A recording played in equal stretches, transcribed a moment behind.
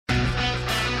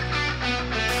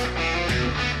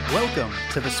Welcome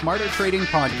to the Smarter Trading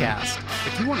Podcast.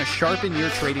 If you want to sharpen your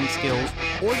trading skills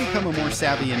or become a more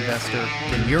savvy investor,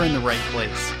 then you're in the right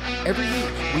place. Every week,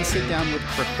 we sit down with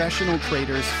professional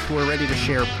traders who are ready to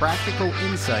share practical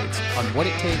insights on what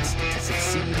it takes to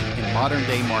succeed in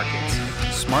modern-day markets.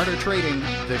 Smarter Trading,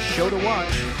 the show to watch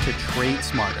to trade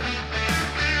smarter.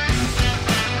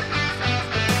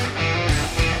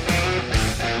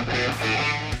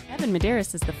 Evan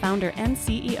Medeiros is the founder and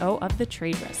CEO of The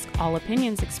Trade Risk. All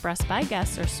opinions expressed by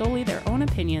guests are solely their own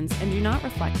opinions and do not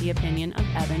reflect the opinion of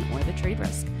Evan or The Trade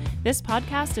Risk. This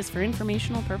podcast is for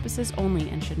informational purposes only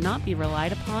and should not be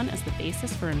relied upon as the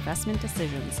basis for investment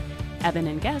decisions. Evan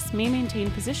and guests may maintain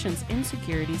positions in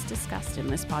securities discussed in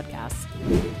this podcast.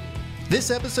 This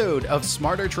episode of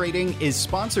Smarter Trading is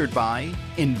sponsored by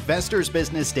Investors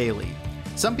Business Daily.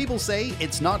 Some people say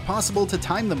it's not possible to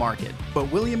time the market, but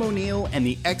William O'Neill and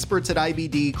the experts at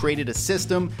IBD created a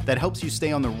system that helps you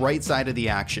stay on the right side of the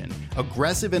action,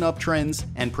 aggressive in uptrends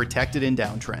and protected in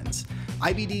downtrends.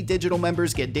 IBD Digital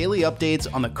members get daily updates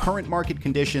on the current market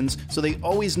conditions so they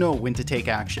always know when to take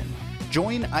action.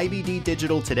 Join IBD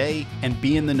Digital today and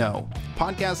be in the know.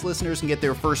 Podcast listeners can get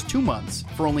their first 2 months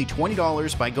for only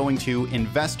 $20 by going to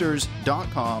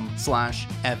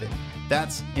investors.com/Evan.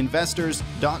 That's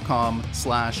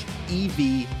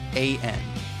investors.com/EVAN.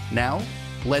 Now,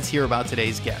 let's hear about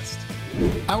today's guest.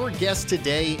 Our guest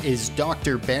today is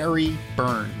Dr. Barry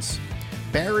Burns.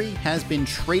 Barry has been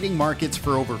trading markets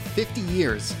for over 50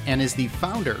 years and is the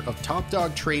founder of Top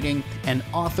Dog Trading and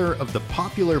author of the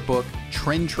popular book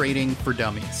Trend Trading for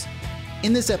Dummies.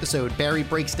 In this episode, Barry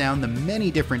breaks down the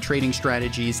many different trading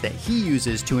strategies that he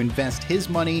uses to invest his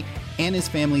money and his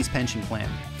family's pension plan.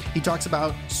 He talks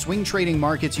about swing trading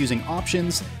markets using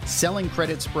options, selling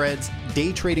credit spreads,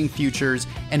 day trading futures,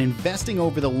 and investing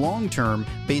over the long term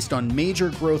based on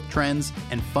major growth trends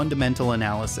and fundamental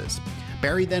analysis.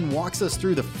 Barry then walks us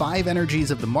through the 5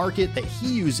 energies of the market that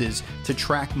he uses to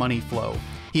track money flow.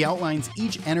 He outlines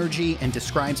each energy and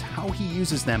describes how he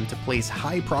uses them to place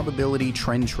high probability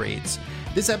trend trades.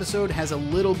 This episode has a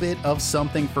little bit of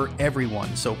something for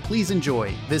everyone, so please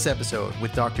enjoy this episode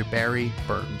with Dr. Barry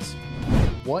Burns.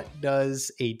 What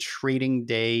does a trading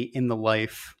day in the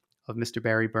life of Mr.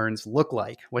 Barry Burns look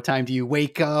like? What time do you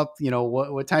wake up?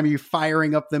 What time are you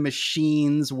firing up the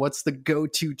machines? What's the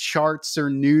go-to charts or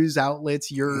news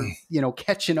outlets you're,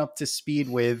 catching up to speed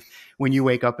with when you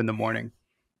wake up in the morning?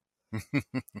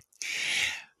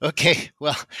 Okay,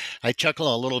 well, I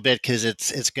chuckle a little bit because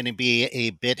it's going to be a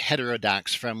bit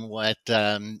heterodox from what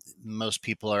most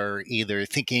people are either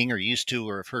thinking or used to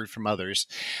or have heard from others.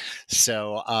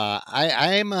 So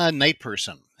I'm a night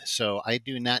person, so I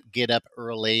do not get up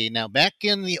early. Now, back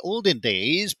in the olden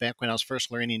days, back when I was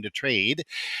first learning to trade,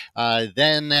 I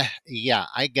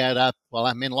got up. Well,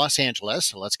 I'm in Los Angeles,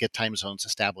 so let's get time zones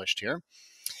established here.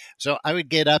 So I would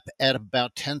get up at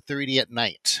about 10:30 at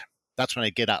night. That's when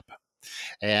I get up.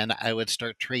 And I would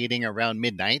start trading around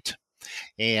midnight,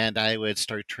 and I would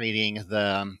start trading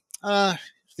the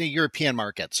European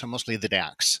market, so mostly the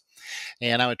DAX.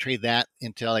 And I would trade that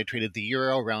until I traded the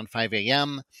euro around 5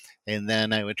 a.m., and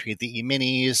then I would trade the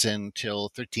E-minis until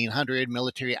 1300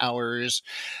 military hours,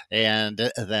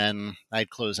 and then I'd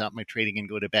close out my trading and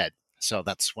go to bed. So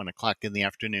that's 1 o'clock in the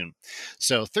afternoon.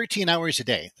 So 13 hours a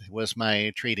day was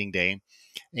my trading day,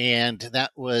 and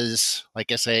that was,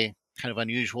 like I say, kind of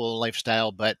unusual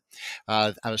lifestyle, but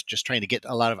I was just trying to get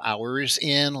a lot of hours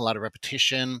in, a lot of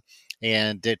repetition,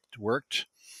 and it worked.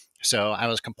 So I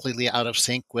was completely out of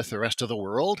sync with the rest of the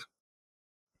world.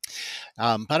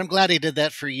 But I'm glad I did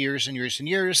that for years and years and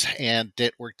years, and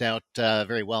it worked out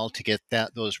very well to get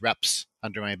those reps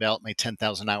under my belt, my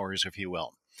 10,000 hours, if you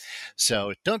will.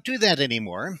 So don't do that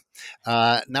anymore.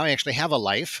 Now I actually have a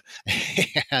life,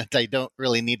 and I don't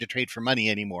really need to trade for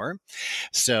money anymore.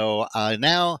 So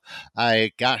now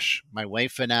my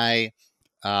wife and I,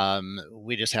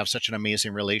 we just have such an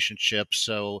amazing relationship.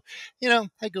 So, I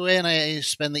go in, I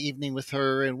spend the evening with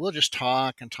her, and we'll just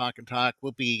talk and talk and talk.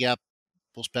 We'll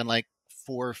spend like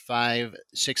 4, 5,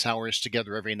 6 hours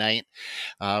together every night.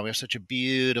 We have such a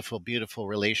beautiful, beautiful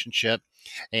relationship.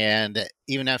 And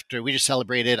even after we just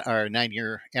celebrated our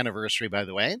 9-year anniversary, by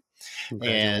the way.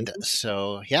 And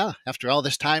so, after all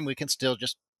this time, we can still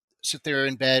just sit there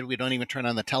in bed. We don't even turn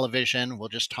on the television. We'll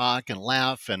just talk and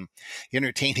laugh and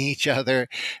entertain each other.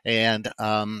 And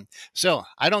so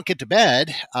I don't get to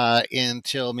bed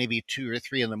until maybe 2 or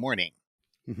 3 in the morning.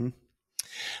 Mm-hmm.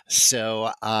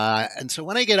 So, so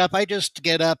when I get up, I just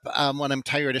get up when I'm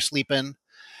tired of sleeping.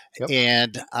 Yep.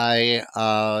 And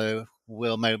I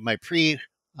will, my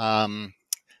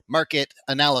market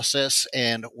analysis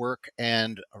and work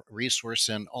and resource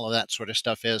and all of that sort of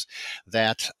stuff is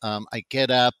that I get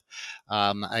up,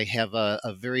 I have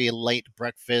a very light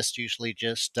breakfast, usually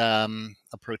just a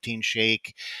protein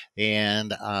shake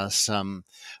and some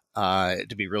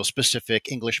to be real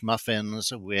specific, English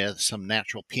muffins with some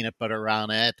natural peanut butter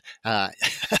on it.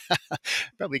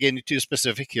 Probably getting too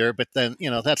specific here, but then,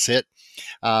 that's it.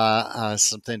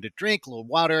 Something to drink, a little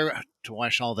water to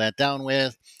wash all that down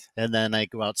with. And then I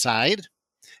go outside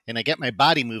and I get my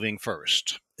body moving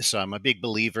first. So I'm a big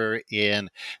believer in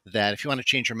that if you want to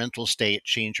change your mental state,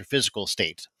 change your physical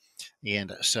state.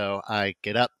 And so I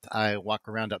get up, I walk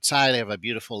around outside. I have a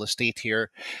beautiful estate here,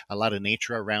 a lot of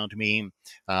nature around me.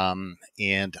 And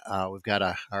we've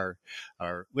got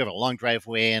we have a long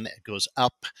driveway and it goes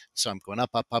up. So I'm going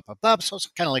up, up, up, up, up. So it's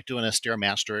kind of like doing a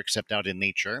Stairmaster, except out in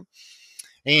nature.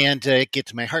 And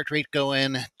get my heart rate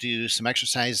going, do some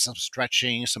exercise, some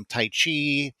stretching, some Tai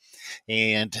Chi.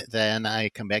 And then I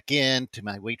come back in to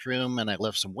my weight room and I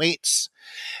lift some weights.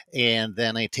 And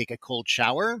then I take a cold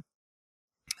shower.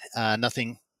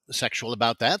 Nothing sexual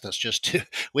about that. That's just to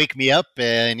wake me up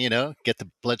and, get the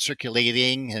blood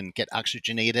circulating and get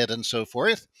oxygenated and so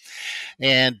forth.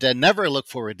 And never look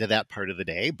forward to that part of the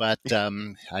day, but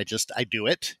I do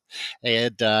it.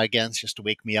 And again, it's just to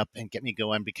wake me up and get me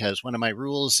going, because one of my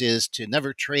rules is to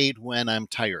never trade when I'm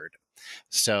tired.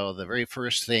 So the very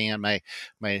first thing on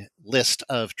my list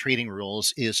of trading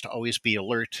rules is to always be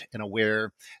alert and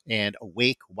aware and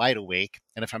awake, wide awake.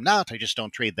 And if I'm not, I just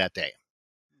don't trade that day.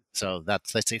 So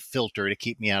that's a filter to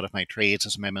keep me out of my trades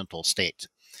as my mental state.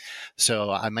 So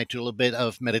I might do a little bit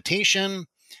of meditation,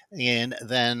 and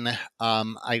then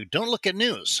I don't look at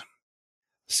news.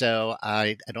 So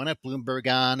I don't have Bloomberg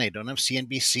on, I don't have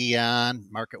CNBC on,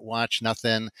 Market Watch,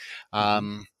 nothing.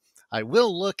 I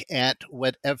will look at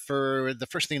the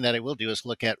first thing that I will do is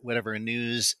look at whatever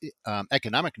news,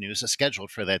 economic news is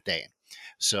scheduled for that day.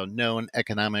 So known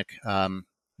economic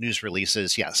news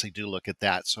releases, yes, I do look at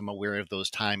that. So I'm aware of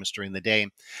those times during the day.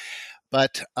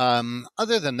 But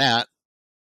other than that,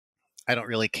 I don't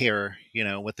really care,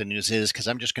 what the news is, because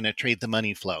I'm just going to trade the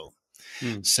money flow.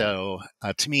 So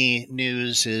to me,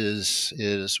 news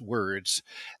is words,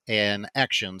 and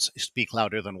actions speak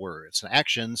louder than words. And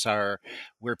actions are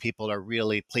where people are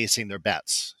really placing their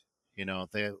bets.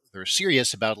 They're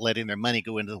serious about letting their money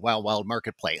go into the wild, wild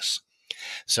marketplace.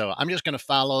 So I'm just going to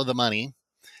follow the money.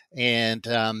 And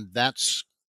that's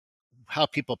how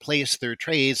people place their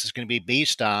trades is going to be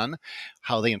based on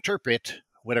how they interpret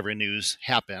whatever news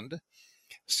happened.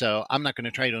 So I'm not going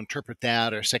to try to interpret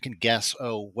that or second guess,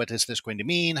 what is this going to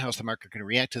mean? How's the market going to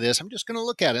react to this? I'm just going to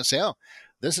look at it and say,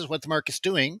 this is what the market's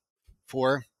doing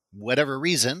for whatever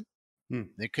reason.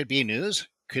 It could be news,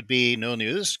 could be no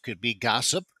news, could be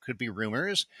gossip, could be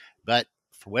rumors. But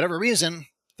for whatever reason,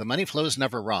 the money flow is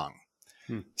never wrong.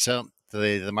 So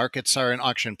the markets are an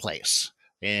auction place,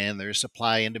 and there's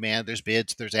supply and demand, there's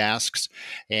bids, there's asks,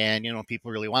 and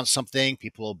people really want something,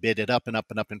 people will bid it up and up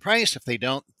and up in price. If they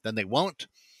don't, then they won't.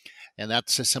 And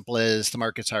that's as simple as the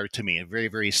markets are to me. Very,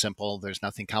 very simple. There's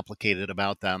nothing complicated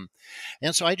about them.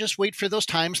 And so I just wait for those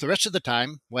times. The rest of the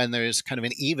time, when there's kind of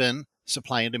an even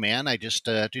supply and demand, I just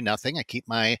do nothing. I keep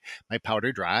my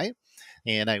powder dry,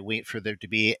 and I wait for there to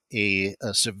be a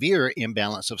severe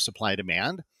imbalance of supply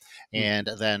demand. And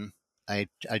then I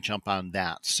jump on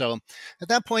that. So at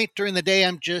that point during the day,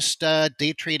 I'm just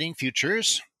day trading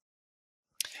futures.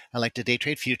 I like to day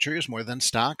trade futures more than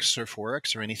stocks or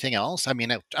Forex or anything else. I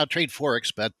mean, I'll trade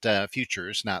Forex, but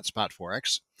futures, not spot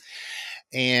Forex.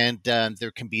 And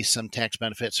there can be some tax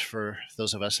benefits for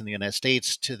those of us in the United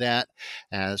States to that,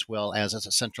 as well as it's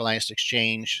a centralized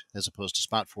exchange as opposed to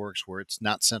spot Forex where it's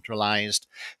not centralized.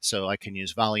 So I can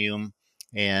use volume.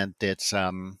 And it's,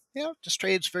 just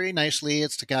trades very nicely.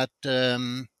 It's got, a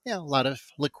lot of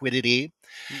liquidity.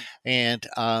 And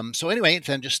so anyway,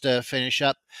 then just to finish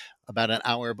up, about an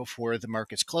hour before the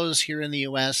markets close here in the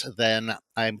US, then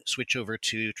I switch over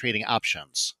to trading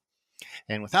options.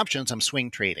 And with options, I'm swing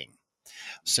trading.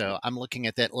 So I'm looking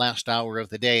at that last hour of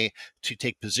the day to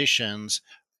take positions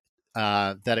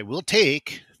that I will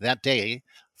take that day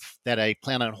that I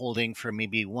plan on holding for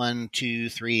maybe 1, 2,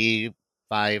 3,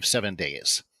 5, 7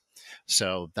 days.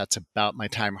 So that's about my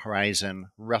time horizon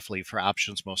roughly for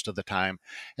options most of the time.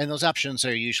 And those options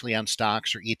are usually on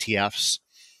stocks or ETFs.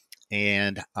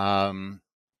 And so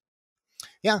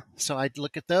I'd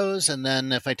look at those. And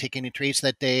then if I take any trades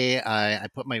that day, I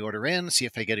put my order in, see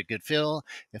if I get a good fill.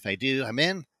 If I do, I'm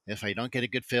in. If I don't get a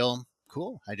good fill,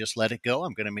 cool. I just let it go.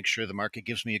 I'm going to make sure the market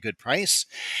gives me a good price.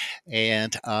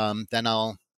 And then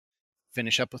I'll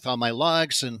finish up with all my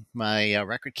logs and my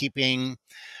record keeping.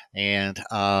 And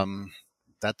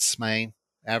that's my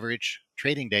average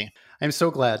trading day. I'm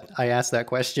so glad I asked that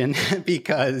question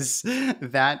because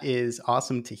that is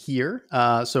awesome to hear.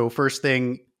 So first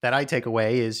thing that I take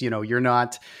away is, you're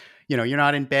not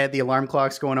in bed. The alarm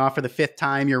clock's going off for the fifth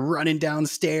time. You're running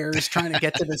downstairs trying to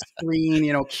get to the screen,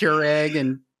 Keurig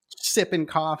and sipping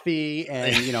coffee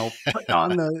and, putting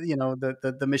on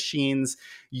the machines.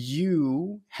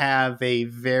 You have a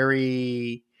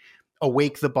very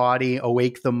awake the body,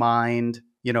 awake the mind,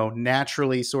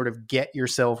 naturally sort of get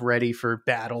yourself ready for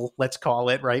battle, let's call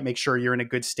it, right? Make sure you're in a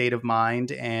good state of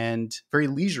mind and very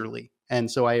leisurely. And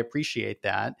so I appreciate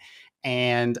that.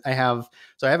 And I have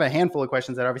a handful of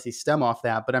questions that obviously stem off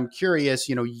that, but I'm curious,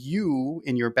 you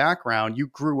in your background, you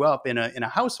grew up in a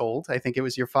household. I think it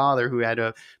was your father who had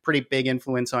a pretty big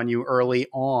influence on you early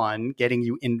on, getting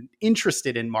you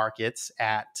interested in markets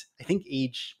at, I think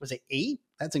was it 8?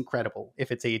 That's incredible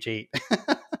if it's age 8.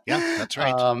 Yeah, that's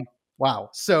right. Wow.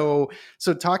 So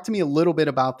talk to me a little bit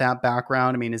about that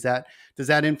background. I mean, does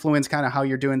that influence kind of how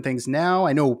you're doing things now?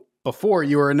 I know before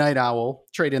you were a night owl,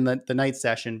 trade in the night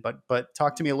session, but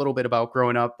talk to me a little bit about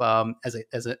growing up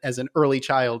as an early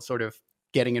child, sort of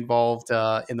getting involved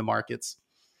in the markets.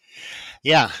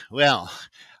 Yeah. Well,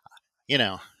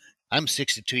 I'm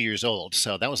 62 years old,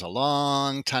 so that was a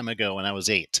long time ago when I was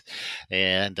 8.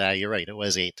 And you're right, it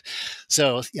was 8.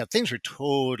 So, yeah, things were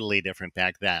totally different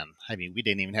back then. I mean, we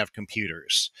didn't even have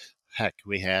computers. Heck,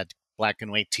 we had black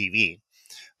and white TV.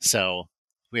 So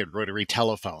we had rotary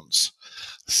telephones.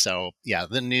 So, yeah,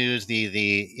 the news,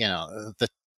 the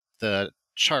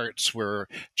charts were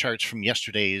charts from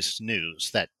yesterday's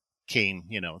news that came,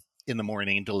 in the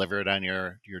morning, delivered on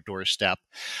your doorstep.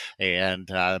 And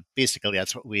basically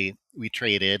that's what we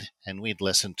traded, and we'd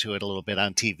listen to it a little bit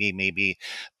on TV maybe,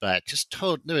 but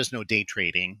there was no day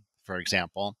trading, for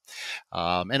example.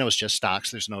 And it was just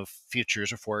stocks. There's no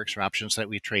futures or forex or options that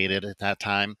we traded at that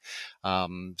time.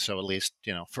 So at least,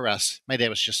 for us, my dad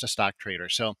was just a stock trader.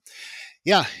 So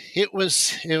yeah, it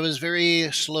was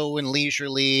very slow and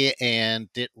leisurely, and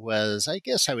it was, I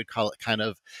guess I would call it kind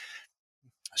of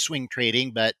swing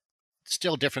trading, but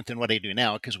still different than what I do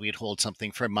now, because we'd hold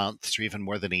something for months or even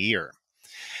more than a year.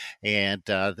 And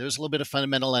there was a little bit of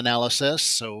fundamental analysis,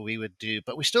 so we would do,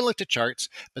 but we still looked at charts,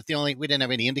 but we didn't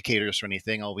have any indicators or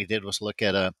anything. All we did was look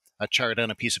at a chart on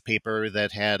a piece of paper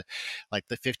that had like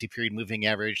the 50-period moving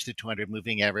average, the 200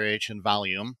 moving average, and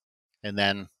volume, and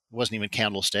then it wasn't even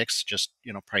candlesticks, just,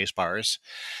 price bars.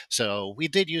 So we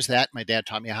did use that. My dad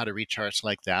taught me how to read charts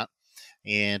like that.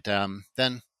 And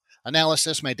then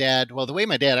analysis, the way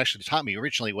my dad actually taught me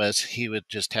originally was he would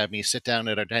just have me sit down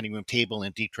at our dining room table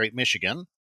in Detroit, Michigan.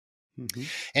 Mm-hmm.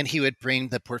 And he would bring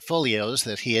the portfolios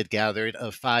that he had gathered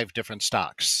of 5 different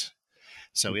stocks.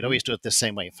 So mm-hmm. We'd always do it the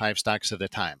same way, 5 stocks at a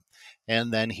time.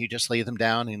 And then he'd just lay them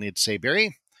down and he'd say,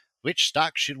 "Barry, which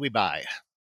stock should we buy?"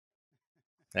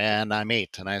 And I'm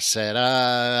 8. And I said,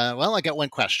 well, I got one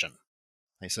question.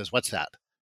 He says, "What's that?"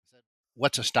 I said,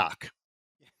 "What's a stock?"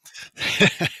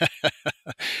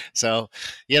 So,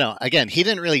 again, he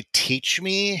didn't really teach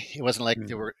me. It wasn't like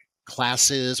there were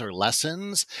classes or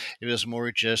lessons. It was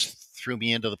more just threw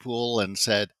me into the pool and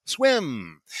said,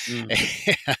 "Swim."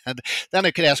 And then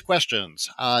I could ask questions.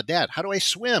 "Dad, how do I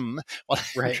swim while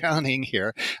I'm drowning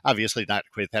here?" Obviously not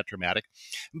quite that dramatic,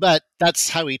 but that's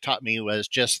how he taught me, was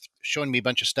just showing me a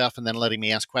bunch of stuff and then letting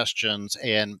me ask questions.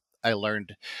 And I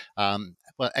learned,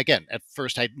 well, again, at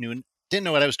first I didn't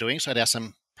know what I was doing, so I'd ask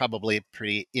him probably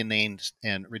pretty inane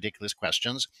and ridiculous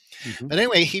questions. Mm-hmm. But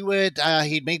anyway,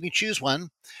 he'd make me choose one,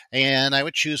 and I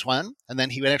would choose one, and then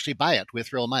he would actually buy it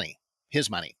with real money, his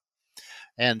money.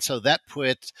 And so that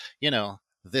put,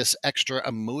 this extra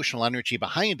emotional energy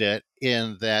behind it,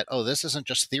 in that, oh, this isn't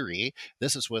just theory.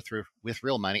 This is with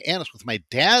real money, and it's with my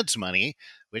dad's money,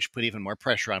 which put even more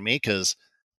pressure on me because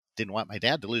didn't want my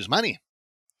dad to lose money.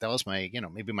 That was my,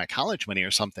 maybe my college money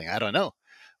or something. I don't know.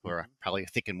 Or probably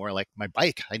thinking more like my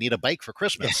bike. I need a bike for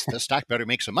Christmas. The stock better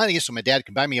make some money so my dad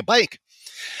can buy me a bike.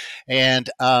 And,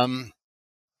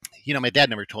 my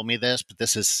dad never told me this, but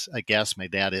this is, I guess, my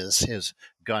dad has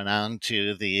gone on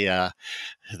to the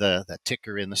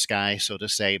ticker in the sky, so to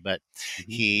say. But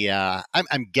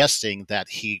I'm guessing that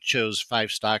he chose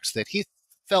 5 stocks that he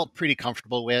felt pretty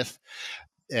comfortable with,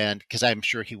 and because I'm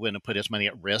sure he wouldn't have put his money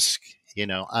at risk,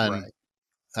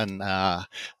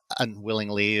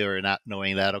 unwillingly, or not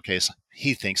knowing that, okay, so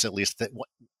he thinks at least that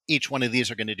each one of these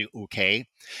are going to do okay.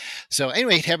 So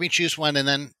anyway, he'd have me choose one and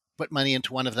then put money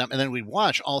into one of them, and then we'd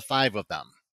watch all 5 of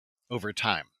them over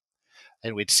time,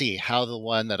 and we'd see how the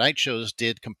one that I chose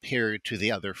did compare to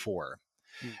the other 4.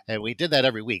 And we did that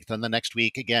every week. Then the next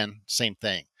week, again, same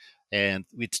thing. and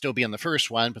we'd still be on the first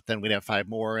one, but then we'd have 5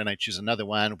 more, and I'd choose another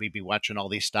one. We'd be watching all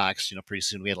these stocks. Pretty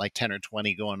soon we had like 10 or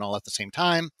 20 going all at the same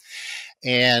time.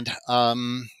 And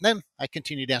then I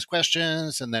continued to ask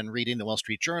questions, and then reading the Wall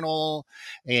Street Journal,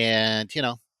 and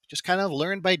just kind of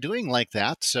learned by doing like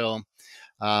that. So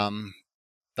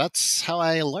that's how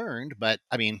I learned. But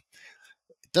I mean,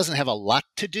 it doesn't have a lot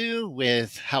to do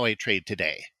with how I trade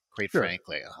today, quite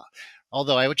frankly.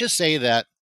 Although I would just say that.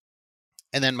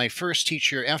 And then my first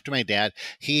teacher after my dad,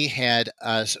 he had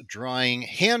us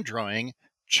hand drawing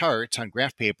charts on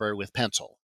graph paper with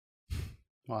pencil.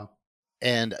 Wow.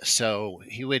 And so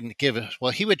he wouldn't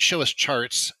he would show us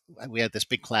charts. We had this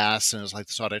big class, and it was like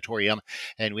this auditorium,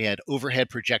 and we had overhead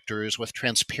projectors with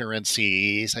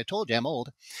transparencies. I told you I'm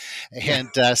old. And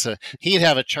so he'd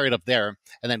have a chart up there,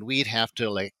 and then we'd have to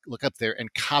look up there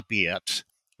and copy it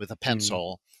with a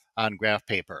pencil on graph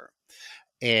paper.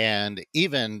 And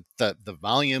even the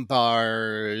volume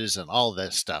bars and all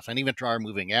this stuff, and even draw our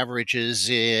moving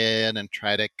averages in and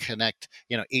try to connect,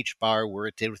 each bar where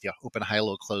it did with the open, high,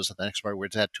 low, close, and the next bar where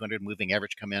it's at 200 moving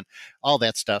average come in, all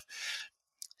that stuff.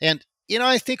 And,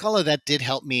 I think all of that did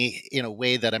help me in a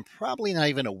way that I'm probably not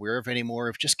even aware of anymore,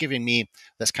 of just giving me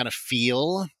this kind of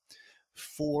feel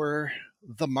for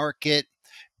the market,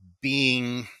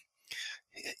 being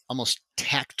almost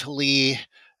tactily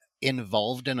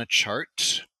involved in a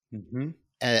chart,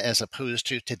 as opposed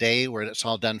to today where it's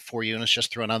all done for you and it's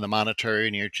just thrown on the monitor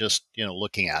and you're just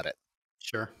looking at it.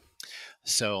 Sure.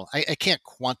 So I can't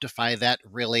quantify that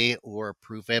really or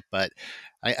prove it, but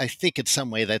I think in some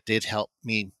way that did help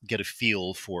me get a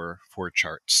feel for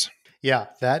charts. Yeah,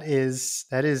 that is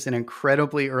an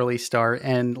incredibly early start.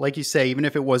 And like you say, even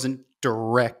if it wasn't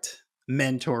direct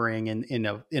mentoring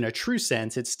in a true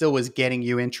sense, it still was getting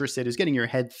you interested. It was getting your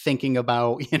head thinking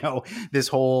about, this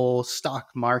whole stock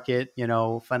market,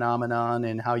 phenomenon,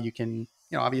 and how you can,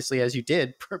 obviously, as you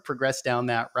did, progress down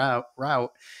that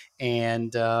route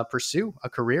and pursue a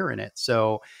career in it.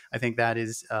 So I think that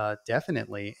is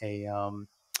definitely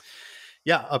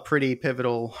a pretty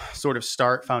pivotal sort of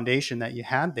foundation that you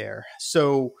had there.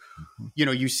 So,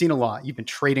 you've seen a lot. You've been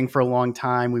trading for a long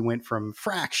time. We went from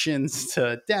fractions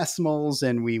to decimals,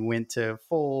 and we went to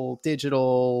full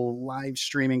digital live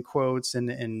streaming quotes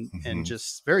and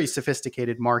just very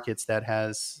sophisticated markets that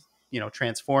has,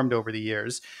 transformed over the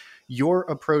years. Your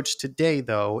approach today,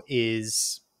 though,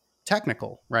 is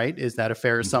technical, right? Is that a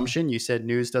fair assumption? You said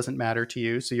news doesn't matter to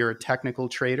you, so you're a technical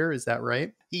trader. Is that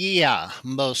right? Yeah,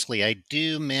 mostly. I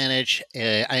do manage,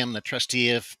 I am the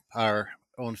trustee of our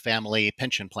own family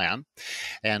pension plan.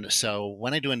 And so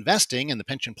when I do investing in the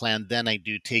pension plan, then I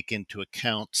do take into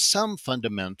account some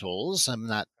fundamentals. I'm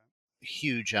not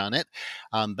huge on it,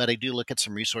 but I do look at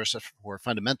some resources for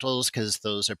fundamentals because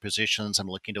those are positions I'm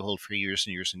looking to hold for years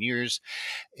and years and years.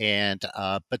 And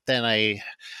but then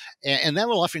that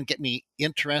will often get me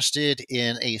interested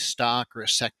in a stock or a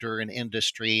sector, an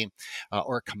industry,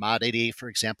 or a commodity. For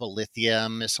example,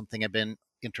 lithium is something I've been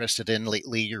interested in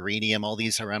lately. Uranium, all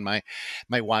these are on my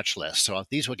watch list. So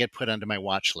these will get put onto my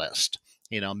watch list.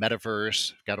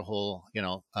 Metaverse, got a whole,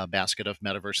 basket of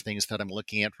metaverse things that I'm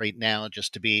looking at right now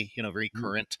just to be, very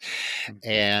current.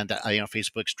 And,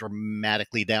 Facebook's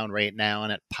dramatically down right now,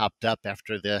 and it popped up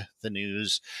after the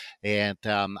news. And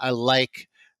I like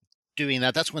doing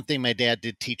that. That's one thing my dad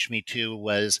did teach me too,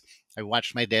 was I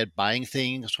watched my dad buying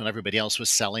things when everybody else was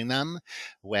selling them,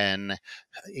 when,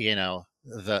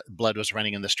 the blood was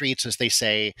running in the streets, as they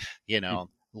say,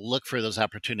 look for those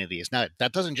opportunities. Now,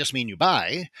 that doesn't just mean you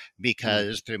buy,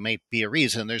 because there may be a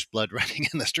reason there's blood running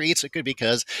in the streets. It could be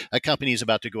because a company is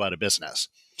about to go out of business.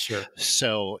 Sure.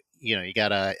 So,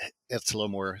 it's a little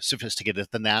more sophisticated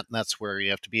than that. And that's where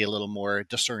you have to be a little more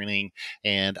discerning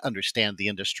and understand the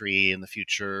industry and the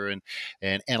future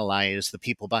and analyze the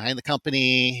people behind the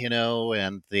company,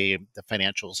 and the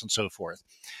financials and so forth.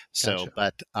 So,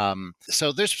 Gotcha. but,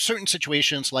 so there's certain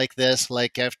situations like this,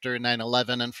 like after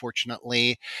 9/11,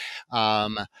 unfortunately,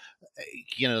 that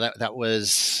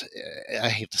was, I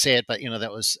hate to say it, but,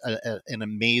 that was an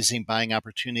amazing buying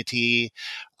opportunity,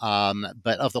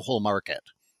 but of the whole market.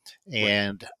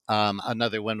 And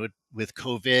another one with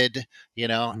COVID, we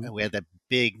had that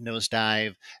big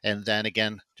nosedive, and then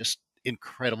again, just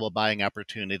incredible buying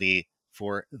opportunity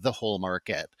for the whole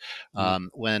market.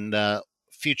 When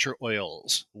future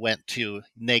oils went to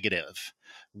negative,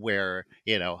 where,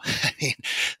 I mean,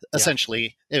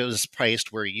 essentially it was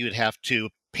priced where you'd have to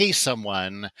pay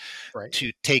someone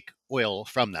to take oil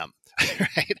from them.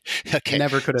 Right. Okay.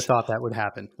 Never could have thought that would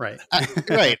happen. Right.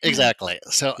 Right. Exactly.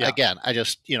 So again, I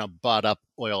just, bought up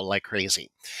oil like crazy.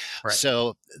 Right.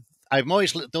 So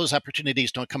those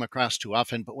opportunities don't come across too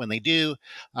often, but when they do,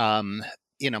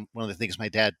 one of the things my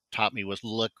dad taught me was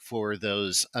look for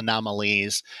those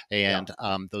anomalies, Yeah.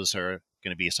 and those are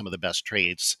going to be some of the best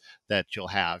trades that you'll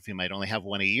have. You might only have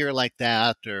one a year like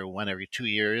that, or one every 2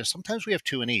 years. Sometimes we have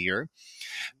two in a year,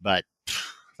 but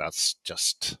that's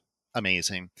just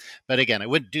amazing. But again, I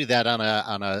wouldn't do that on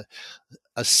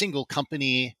a single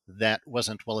company that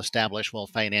wasn't well established, well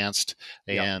financed,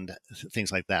 Yeah. and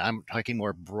things like that. I'm talking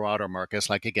more broader markets,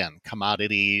 like again,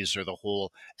 commodities or the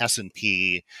whole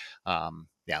S&P.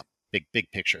 Yeah,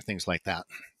 big picture, things like that.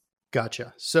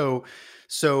 Gotcha. So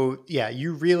yeah,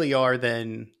 you really are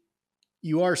then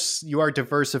you are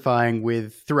diversifying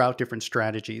with throughout different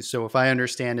strategies. So if I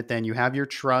understand it, then you have your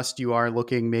trust. You are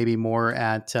looking maybe more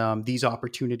at these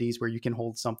opportunities where you can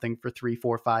hold something for 3,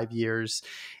 4, 5 years,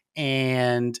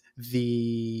 and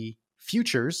the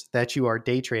futures that you are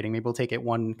day trading. Maybe we'll take it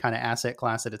one kind of asset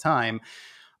class at a time.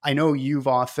 I know you've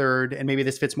authored, and maybe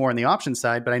this fits more on the option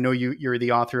side, but I know you're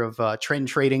the author of Trend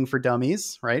Trading for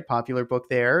Dummies, right? Popular book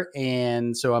there.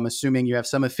 And so I'm assuming you have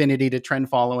some affinity to trend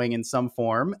following in some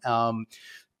form.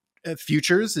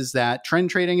 Futures, is that trend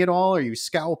trading at all? Are you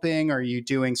scalping? Are you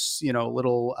doing,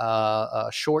 little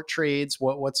short trades?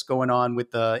 What's going on with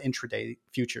the intraday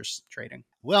futures trading?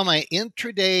 Well, my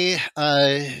intraday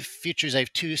futures, I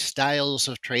have two styles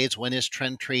of trades. One is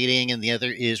trend trading, and the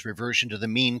other is reversion to the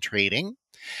mean trading.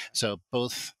 So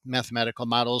both mathematical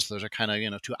models, those are kind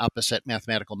of, two opposite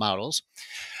mathematical models.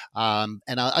 And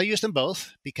I'll use them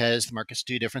both because the markets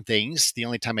do different things. The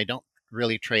only time I don't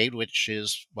really trade, which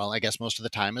is, well, I guess most of the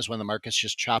time, is when the market's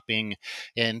just chopping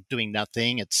and doing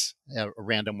nothing. It's a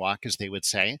random walk, as they would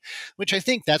say, which I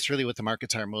think that's really what the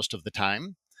markets are most of the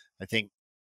time.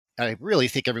 I really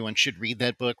think everyone should read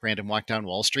that book, Random Walk Down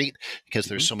Wall Street, because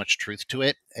there's so much truth to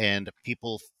it. And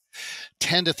people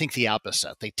tend to think the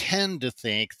opposite. They tend to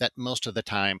think that most of the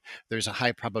time there's a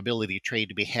high probability trade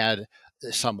to be had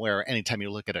somewhere anytime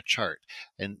you look at a chart.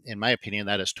 And in my opinion,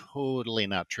 that is totally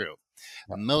not true.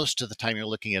 Most of the time you're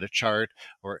looking at a chart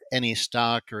or any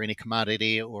stock or any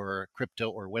commodity or crypto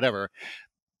or whatever,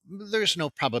 there's no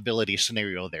probability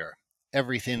scenario there.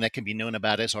 Everything that can be known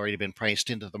about it has already been priced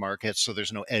into the market, so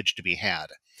there's no edge to be had.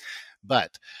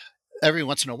 But every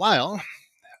once in a while,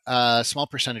 a small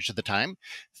percentage of the time,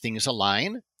 things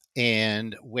align,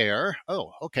 and where,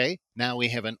 oh, okay, now we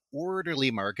have an orderly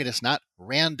market. It's not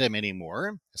random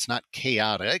anymore. It's not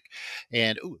chaotic.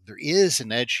 And there is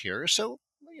an edge here. So,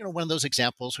 one of those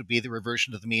examples would be the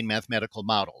reversion to the mean mathematical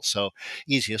model. So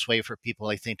easiest way for people,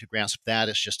 I think, to grasp that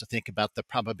is just to think about the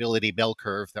probability bell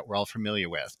curve that we're all familiar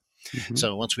with. Mm-hmm.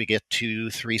 So once we get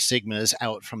 2, 3 sigmas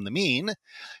out from the mean,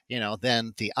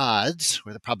 then the odds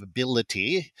or the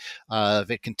probability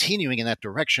of it continuing in that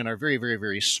direction are very, very,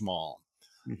 very small.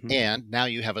 Mm-hmm. And now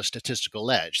you have a statistical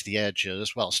edge. The edge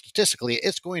is, well, statistically,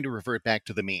 it's going to revert back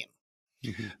to the mean.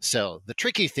 Mm-hmm. So the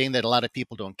tricky thing that a lot of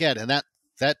people don't get, and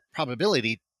that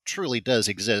probability truly does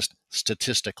exist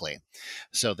statistically.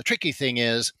 So the tricky thing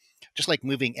is, just like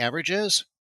moving averages,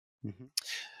 mm-hmm.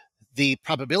 the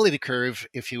probability curve,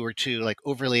 if you were to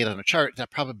overlay it on a chart,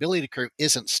 that probability curve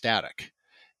isn't static.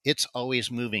 It's always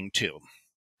moving too.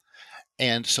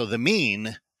 And so the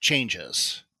mean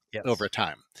changes over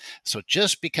time. So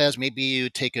just because maybe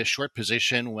you take a short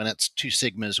position when it's 2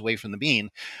 sigmas away from the mean,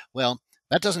 well,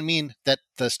 that doesn't mean that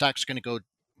the stock's going to go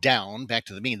down back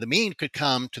to the mean. The mean could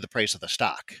come to the price of the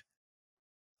stock.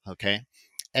 Okay.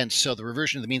 And so the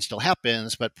reversion of the mean still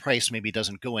happens, but price maybe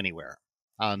doesn't go anywhere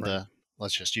on the,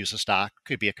 let's just use a stock,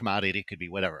 could be a commodity, could be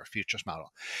whatever, a futures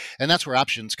model. And that's where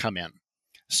options come in.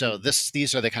 So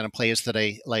these are the kind of plays that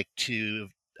I like to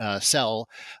sell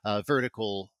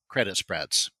vertical credit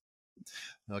spreads.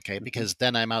 Okay. Because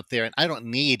then I'm out there and I don't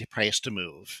need price to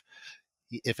move.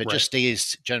 If it just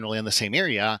stays generally in the same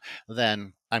area,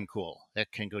 then I'm cool.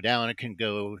 It can go down, it can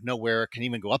go nowhere, it can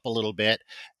even go up a little bit,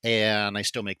 and I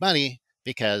still make money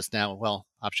because now, well,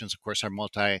 options, of course, are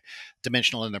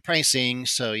multi-dimensional in their pricing.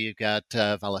 So you've got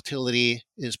volatility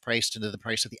is priced into the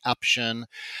price of the option.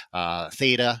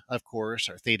 Theta, of course,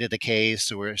 or theta decay.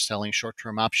 So we're selling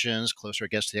short-term options. Closer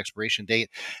it gets to the expiration date,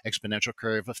 exponential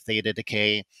curve of theta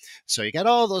decay. So you got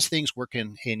all those things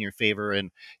working in your favor.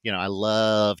 And, I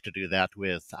love to do that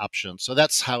with options. So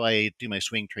that's how I do my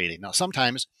swing trading. Now,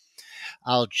 sometimes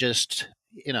I'll just,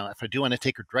 if I do want to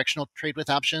take a directional trade with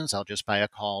options, I'll just buy a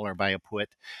call or buy a put.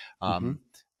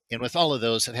 And with all of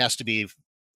those, it has to be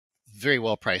very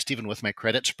well priced, even with my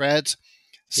credit spreads.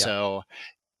 So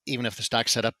even if the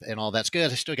stock's set up and all that's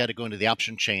good, I still got to go into the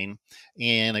option chain,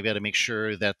 and I've got to make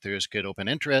sure that there's good open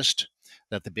interest,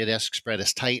 that the bid-ask spread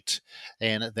is tight,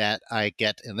 and that I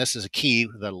get, and this is a key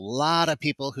that a lot of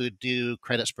people who do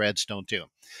credit spreads don't do.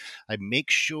 I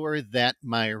make sure that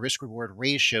my risk-reward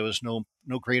ratio is no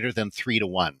greater than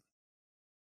 3-to-1.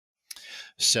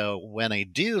 So when I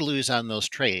do lose on those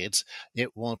trades, I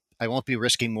won't be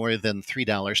risking more than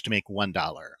 $3 to make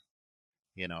 $1.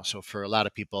 So for a lot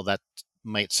of people that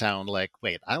might sound like,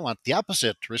 wait, I want the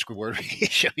opposite risk reward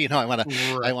ratio. I want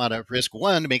to risk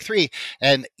 1 to make 3.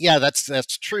 And yeah,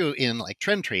 that's true in like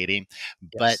trend trading,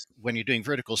 but when you're doing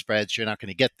vertical spreads, you're not going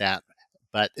to get that.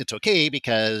 But it's okay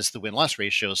because the win-loss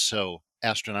ratio is so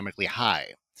astronomically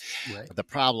high. Right. The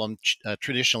problem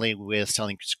traditionally with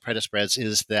selling credit spreads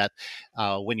is that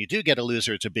when you do get a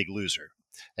loser, it's a big loser.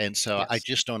 And so I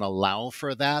just don't allow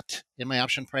for that in my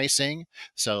option pricing.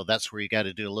 So that's where you got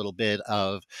to do a little bit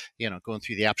of, going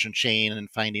through the option chain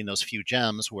and finding those few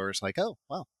gems where it's like, oh,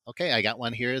 well, okay, I got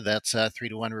one here that's a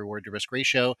 3-to-1 reward to risk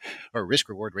ratio or risk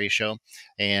reward ratio.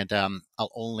 And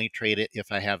I'll only trade it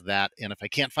if I have that. And if I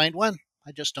can't find one,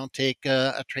 I just don't take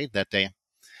a trade that day.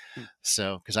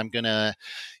 So, because I'm going to,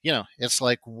 it's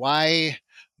like, why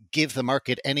give the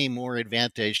market any more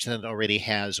advantage than it already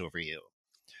has over you?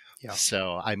 Yeah.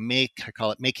 So I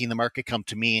call it making the market come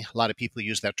to me. A lot of people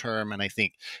use that term, and I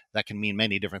think that can mean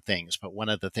many different things. But one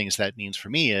of the things that means for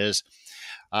me is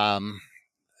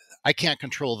I can't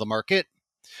control the market.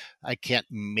 I can't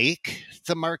make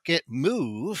the market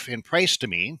move in price to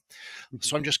me.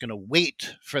 So I'm just going to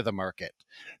wait for the market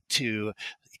to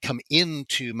come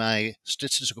into my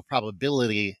statistical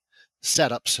probability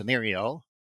setup scenario.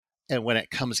 And when it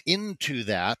comes into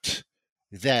that,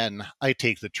 then I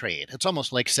take the trade. It's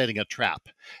almost like setting a trap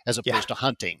as opposed to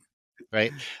hunting,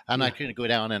 right? I'm not going to go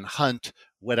down and hunt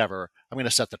whatever. I'm going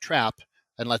to set the trap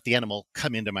and let the animal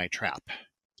come into my trap.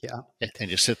 Yeah. And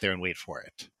just sit there and wait for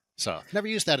it. So I've never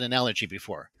used that analogy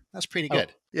before. That's pretty good.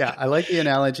 Oh, yeah, I like the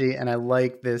analogy, and I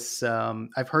like this.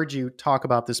 I've heard you talk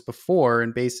about this before,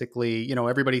 and basically,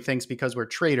 everybody thinks because we're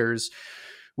traders,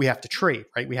 we have to trade,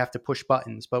 right? We have to push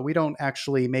buttons, but we don't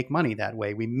actually make money that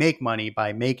way. We make money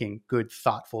by making good,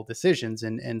 thoughtful decisions.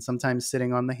 And sometimes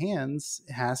sitting on the hands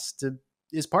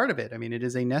is part of it. I mean, it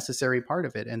is a necessary part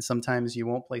of it. And sometimes you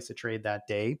won't place a trade that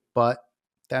day, but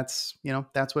that's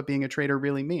what being a trader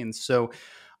really means. So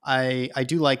I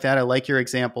do like that. I like your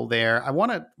example there. I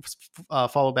want to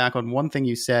follow back on one thing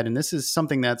you said, and this is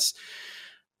something that's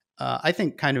I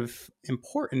think kind of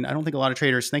important. I don't think a lot of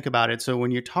traders think about it. So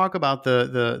when you talk about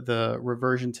the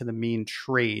reversion to the mean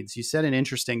trades, you said an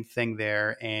interesting thing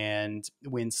there. And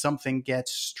when something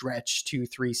gets stretched 2-3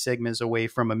 sigmas away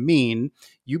from a mean,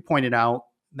 you pointed out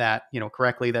that,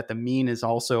 correctly, that the mean is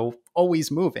also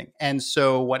always moving. And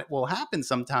so what will happen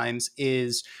sometimes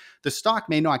is the stock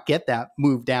may not get that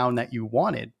move down that you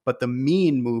wanted, but the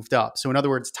mean moved up. So in other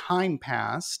words, time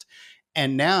passed.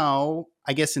 And now,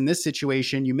 I guess in this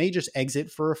situation, you may just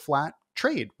exit for a flat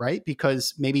trade, right?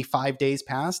 Because maybe 5 days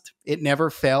passed, it never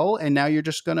fell. And now you're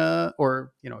just gonna,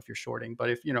 or, if you're shorting, but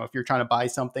if you're trying to buy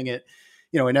something, it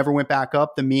never went back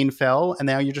up, the mean fell. And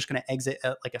now you're just going to exit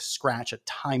at like a scratch, a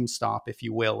time stop, if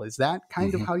you will. Is that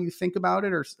kind of how you think about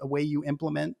it, or a way you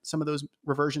implement some of those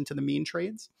reversion to the mean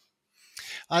trades?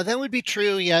 That would be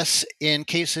true, yes, in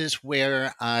cases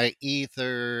where I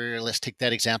let's take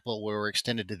that example where we're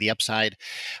extended to the upside.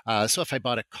 So if I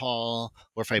bought a call,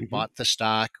 or if I bought the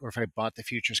stock, or if I bought the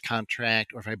futures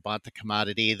contract, or if I bought the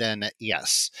commodity, then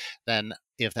yes. Then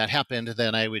if that happened,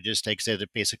 then I would just exit it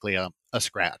basically a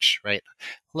scratch, right?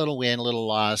 A little win, a little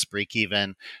loss, break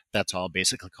even. That's all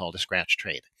basically called a scratch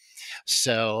trade.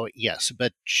 So yes,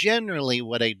 but generally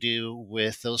what I do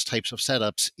with those types of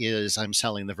setups is I'm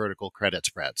selling the vertical credit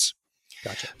spreads.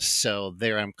 Gotcha. So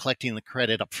there I'm collecting the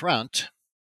credit up front.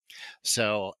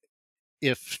 So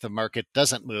if the market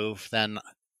doesn't move, then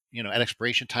at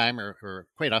expiration time, or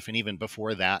quite often even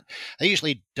before that, I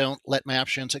usually don't let my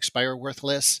options expire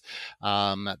worthless.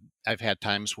 I've had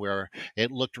times where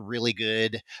it looked really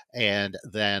good, and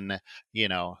then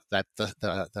that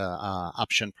the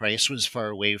option price was far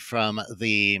away from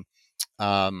the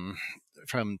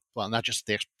not just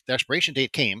the expiration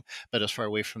date came, but as far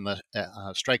away from the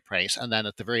strike price. And then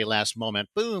at the very last moment,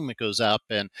 boom, it goes up,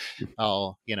 and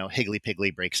all, higgly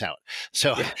piggly breaks out.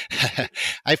 So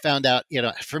I found out,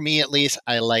 for me at least,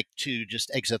 I like to just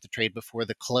exit the trade before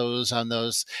the close on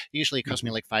those. Usually it costs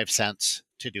me like 5 cents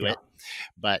to do it,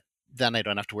 but then I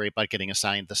don't have to worry about getting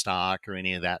assigned the stock or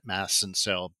any of that mess. And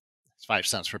so it's 5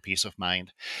 cents for peace of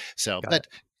mind. So,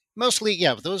 Mostly,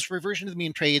 yeah, those reversion to the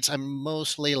mean trades, I'm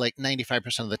mostly like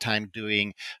 95% of the time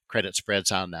doing credit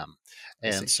spreads on them. I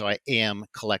And see. so I am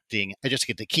collecting, I just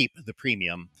get to keep the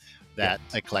premium Yeah. that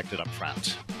I collected up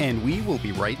front. And we will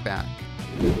be right back.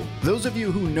 Those of you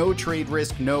who know Trade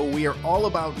Risk know we are all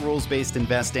about rules-based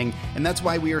investing, and that's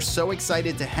why we are so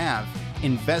excited to have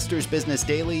Investors Business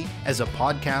Daily as a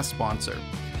podcast sponsor.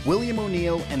 William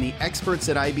O'Neill and the experts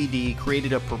at IBD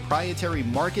created a proprietary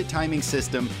market timing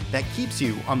system that keeps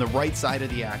you on the right side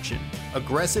of the action,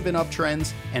 aggressive in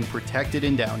uptrends and protected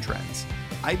in downtrends.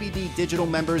 IBD digital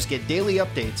members get daily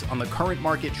updates on the current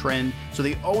market trend, so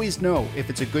they always know if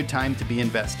it's a good time to be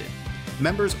invested.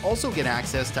 Members also get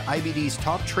access to IBD's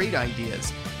top trade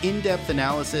ideas, in-depth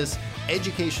analysis,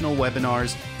 educational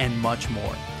webinars, and much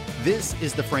more. This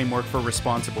is the framework for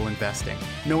responsible investing,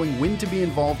 knowing when to be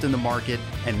involved in the market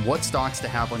and what stocks to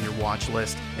have on your watch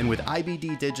list. And with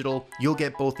IBD Digital, you'll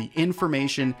get both the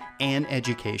information and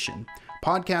education.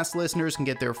 Podcast listeners can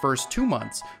get their first 2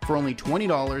 months for only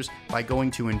 $20 by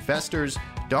going to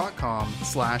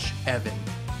investors.com/Evan.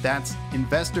 That's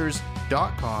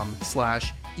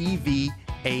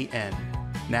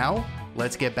investors.com/EVAN. Now,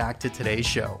 let's get back to today's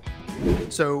show.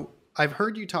 So I've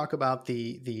heard you talk about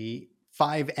the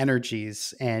 5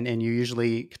 energies, and you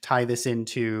usually tie this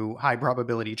into high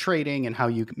probability trading and how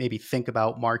you maybe think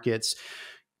about markets.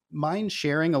 Mind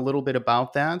sharing a little bit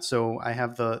about that? So I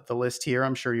have the list here.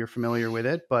 I'm sure you're familiar with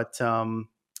it, but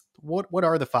what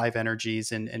are the 5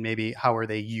 energies, and maybe how are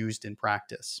they used in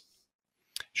practice?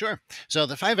 Sure. So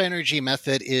the 5 energy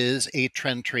method is a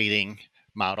trend trading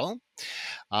model.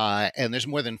 And there's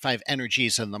more than 5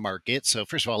 energies in the market. So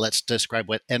first of all, let's describe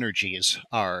what energies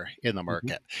are in the Mhm.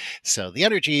 market. So the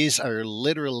energies are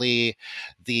literally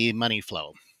the money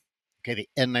flow. Okay, the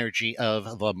energy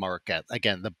of the market.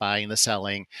 Again, the buying, the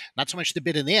selling, not so much the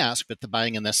bid and the ask, but the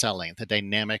buying and the selling, the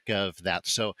dynamic of that.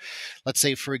 So let's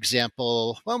say, for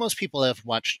example, well, most people have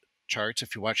watched charts.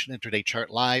 If you watch an intraday chart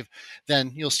live,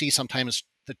 then you'll see sometimes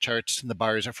the charts and the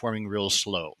bars are forming real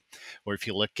slow. Or if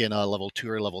you look in a level 2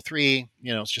 or level 3,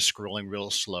 it's just scrolling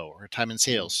real slow, or time in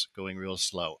sales going real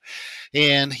slow.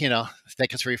 And, that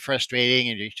gets very frustrating,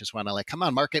 and you just want to, like, come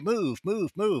on, market, move,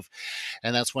 move, move.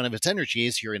 And that's one of its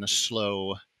energies. You're in a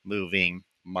slow moving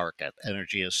market.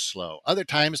 Energy is slow. Other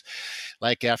times,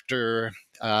 like after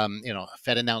a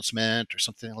Fed announcement or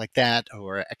something like that,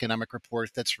 or an economic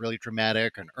report that's really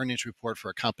dramatic, or an earnings report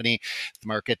for a company, the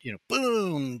market,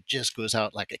 boom, just goes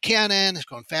out like a cannon. It's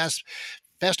going fast,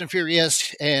 fast and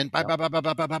furious, and buy, Yep. buy, buy, buy,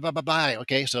 buy, buy, buy, buy, buy, buy.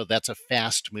 Okay, so that's a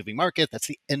fast moving market. That's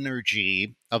the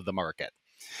energy of the market.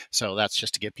 So that's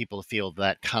just to get people to feel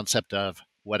that concept of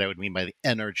what I would mean by the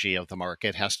energy of the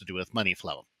market has to do with money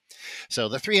flow. So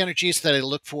the 3 energies that I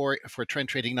look for trend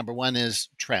trading, number 1 is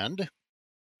trend.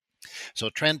 So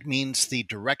trend means the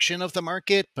direction of the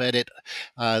market, but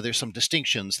there's some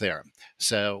distinctions there.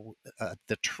 So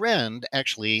the trend,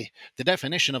 actually, the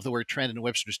definition of the word trend in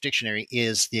Webster's dictionary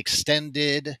is the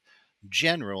extended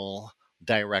general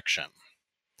direction.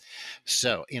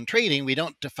 So in trading, we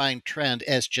don't define trend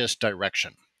as just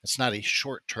direction. It's not a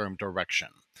short-term direction.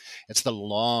 It's the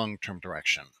long-term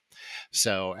direction.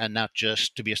 So, and not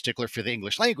just to be a stickler for the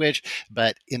English language,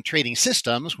 but in trading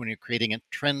systems, when you're creating a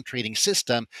trend trading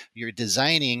system, you're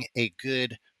designing a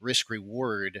good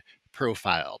risk-reward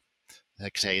profile.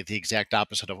 Like, say, the exact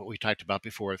opposite of what we talked about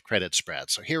before with credit spread.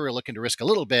 So here we're looking to risk a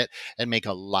little bit and make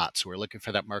a lot. So we're looking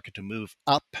for that market to move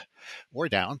up or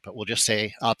down, but we'll just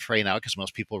say up right now because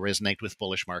most people resonate with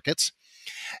bullish markets.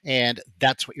 And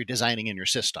that's what you're designing in your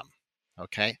system.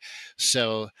 Okay.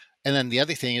 So, and then the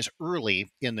other thing is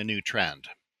early in the new trend.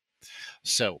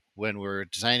 So when we're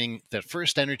designing the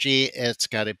first energy, it's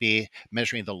got to be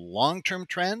measuring the long-term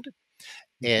trend.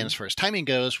 And as far as timing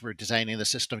goes, we're designing the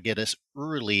system to get us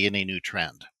early in a new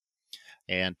trend.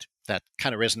 And that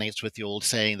kind of resonates with the old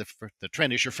saying, the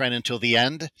trend is your friend until the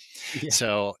end. Yeah.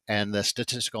 So, and the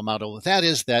statistical model with that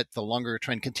is that the longer a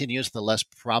trend continues, the less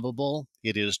probable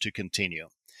it is to continue.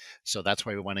 So that's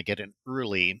why we want to get in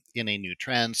early in a new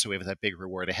trend, so we have that big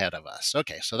reward ahead of us.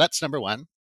 Okay, so that's number 1.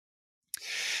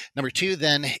 Number 2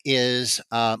 then is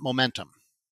momentum.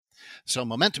 So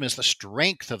momentum is the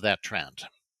strength of that trend.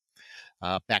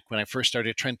 Back when I first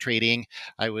started trend trading,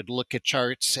 I would look at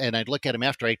charts, and I'd look at them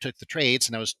after I took the trades,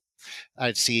 and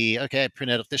I'd see, okay, I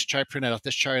printed out this chart,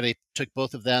 I took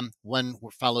both of them. One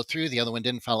followed through, the other one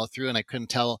didn't follow through, and I couldn't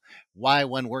tell why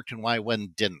one worked and why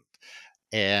one didn't.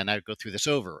 And I'd go through this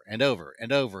over and over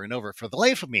and over and over. For the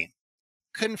life of me,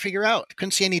 couldn't figure out,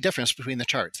 couldn't see any difference between the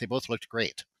charts. They both looked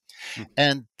great. Hmm.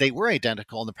 And they were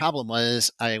identical. And the problem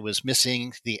was I was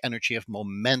missing the energy of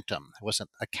momentum. I wasn't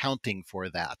accounting for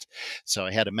that. So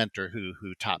I had a mentor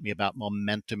who taught me about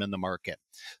momentum in the market.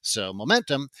 So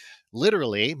momentum,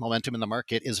 literally, momentum in the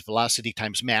market is velocity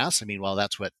times mass. I mean, well,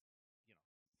 that's what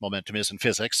momentum is in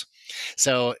physics.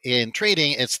 So in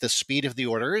trading, it's the speed of the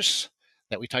orders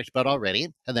that we talked about already.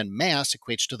 And then mass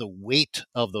equates to the weight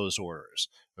of those orders,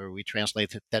 or we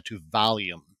translate that to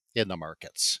volume in the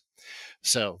markets.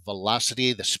 So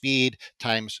velocity, the speed,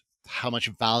 times how much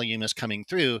volume is coming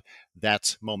through,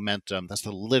 that's momentum. That's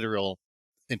the literal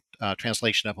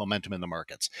translation of momentum in the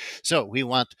markets. So we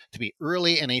want to be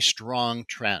early in a strong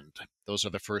trend. Those are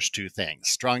the first two things.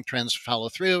 Strong trends follow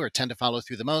through or tend to follow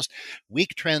through the most.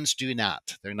 Weak trends do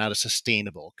not. They're not as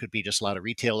sustainable. Could be just a lot of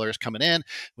retailers coming in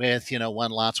with,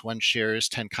 one lots, one shares,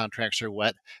 10 contracts or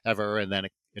whatever, and then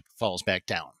it falls back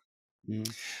down.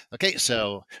 Mm-hmm. Okay,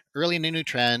 so early in a new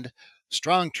trend,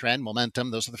 strong trend,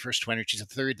 momentum, those are the first two energies. The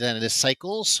third then it is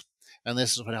cycles. And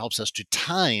this is what helps us to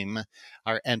time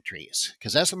our entries.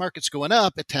 Because as the market's going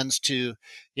up, it tends to,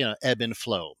 ebb and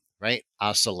flow, right?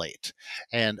 Oscillate.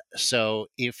 And so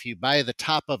if you buy the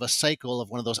top of a cycle of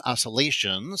one of those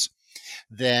oscillations,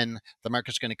 then the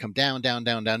market's going to come down, down,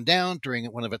 down, down, down during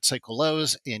one of its cycle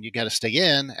lows, and you got to stay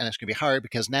in. And it's going to be hard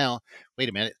because now, wait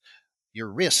a minute,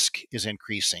 your risk is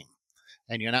increasing.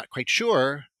 And you're not quite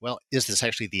sure, well, is this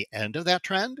actually the end of that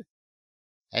trend?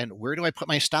 And where do I put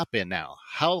my stop in now?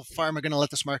 How far am I going to let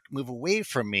this market move away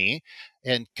from me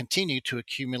and continue to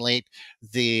accumulate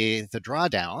the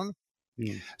drawdown?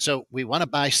 Mm. So we want to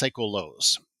buy cycle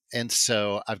lows. And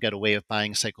so I've got a way of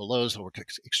buying cycle lows that work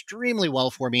extremely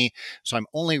well for me. So I'm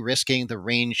only risking the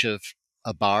range of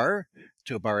a bar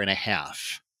to a bar and a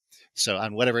half. So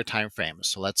on whatever time frame.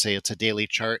 So let's say it's a daily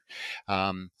chart.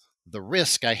 The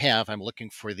risk I have, I'm looking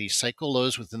for the cycle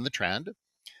lows within the trend,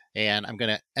 and I'm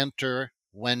going to enter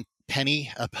 1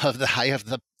 penny above the high of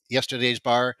the yesterday's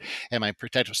bar, and my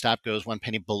protective stop goes 1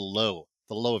 penny below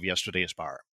the low of yesterday's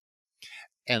bar.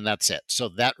 And that's it. So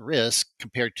that risk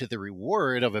compared to the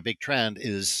reward of a big trend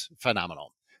is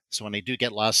phenomenal. So when I do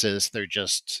get losses, they're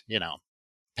just,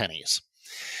 pennies.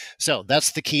 So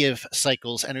that's the key of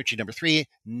cycles. Energy number 3,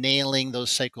 nailing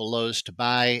those cycle lows to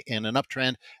buy in an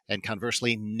uptrend, and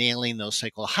conversely, nailing those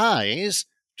cycle highs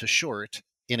to short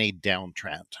in a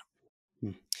downtrend.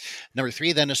 Number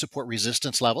 3 then is support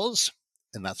resistance levels.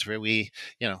 And that's where we,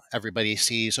 everybody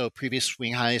sees, previous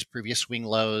swing highs, previous swing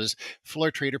lows,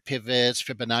 floor trader pivots,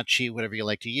 Fibonacci, whatever you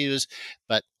like to use,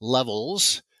 but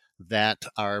levels that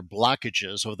are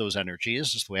blockages of those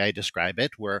energies is the way I describe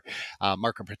it, where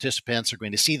market participants are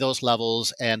going to see those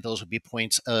levels, and those would be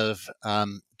points of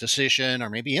decision or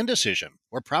maybe indecision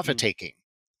or profit taking.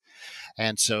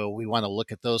 And so we want to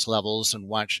look at those levels and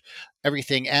watch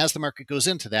everything as the market goes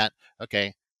into that.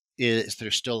 Okay, is there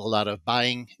still a lot of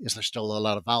buying? Is there still a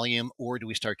lot of volume? Or do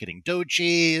we start getting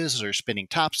dojis or spinning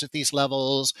tops at these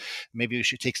levels? Maybe we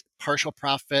should take partial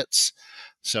profits.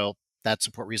 So that's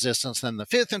support resistance. Then the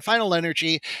 5th and final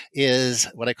energy is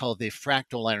what I call the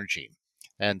fractal energy.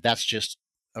 And that's just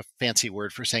a fancy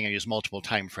word for saying I use multiple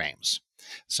time frames.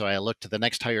 So I look to the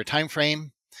next higher time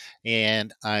frame,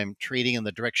 and I'm trading in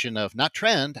the direction of not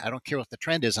trend. I don't care what the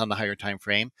trend is on the higher time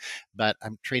frame, but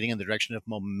I'm trading in the direction of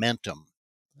momentum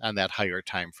on that higher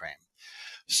time frame.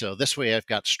 So this way I've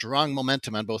got strong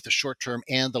momentum on both the short term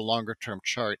and the longer term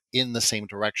chart in the same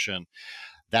direction.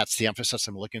 That's the emphasis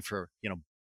I'm looking for,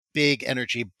 big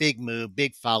energy, big move,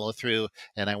 big follow through,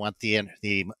 and I want the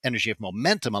energy of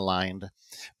momentum aligned,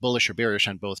 bullish or bearish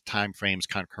on both time frames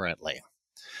concurrently.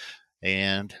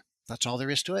 And that's all there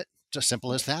is to it. It's as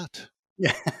simple as that.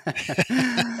 Yeah.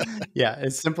 Yeah,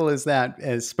 as simple as that,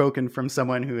 as spoken from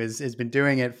someone who has been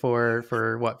doing it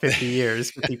for what, 50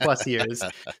 years, 50 plus years.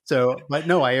 So, but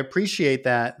no, I appreciate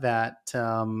that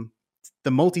the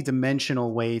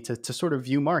multidimensional way to sort of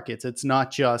view markets. It's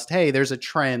not just, hey, there's a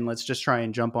trend, let's just try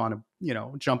and jump on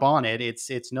it.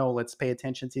 It's no, let's pay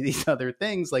attention to these other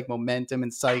things like momentum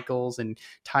and cycles and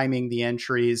timing the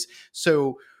entries.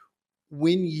 So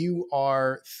when you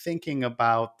are thinking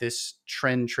about this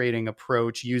trend trading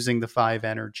approach using the 5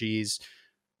 energies,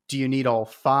 do you need all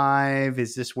 5?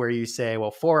 Is this where you say,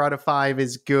 well, 4 out of 5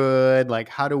 is good? Like,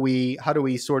 how do we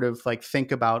sort of like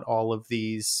think about all of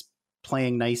these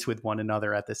playing nice with one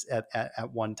another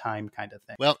at one time kind of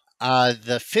thing? Well,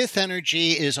 the 5th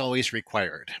energy is always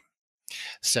required.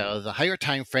 So the higher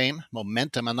time frame,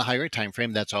 momentum on the higher time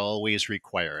frame, that's always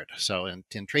required. So in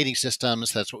trading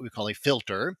systems, that's what we call a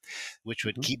filter, which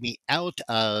would keep me out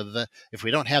of, if we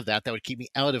don't have that, that would keep me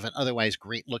out of an otherwise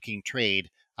great looking trade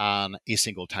on a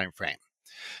single time frame.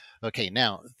 Okay,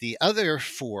 now the other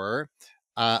 4,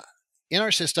 in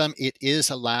our system, it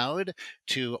is allowed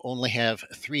to only have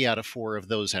 3 out of 4 of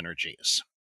those energies.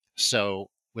 So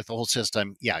with the whole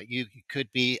system, yeah, you could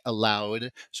be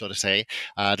allowed, so to say,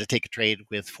 to take a trade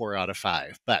with 4 out of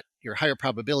 5. But your higher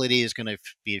probability is going to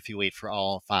be if you wait for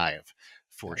all 5,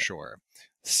 for sure.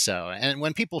 So, and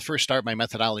when people first start my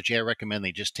methodology, I recommend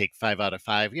they just take 5 out of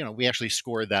 5. We actually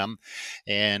score them.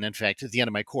 And in fact, at the end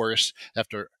of my course,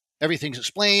 after everything's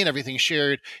explained, everything's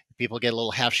shared, people get a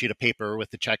little half sheet of paper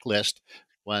with the checklist: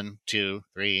 1, 2,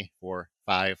 3, 4,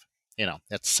 5.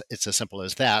 It's as simple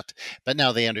as that. But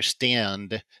now they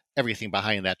understand everything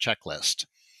behind that checklist.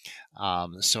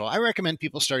 So I recommend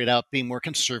people start out being more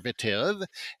conservative.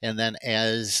 And then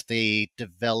as they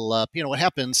develop, what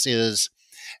happens is,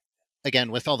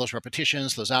 again, with all those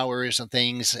repetitions, those hours and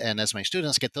things, and as my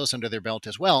students get those under their belt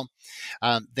as well,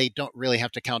 they don't really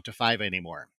have to count to 5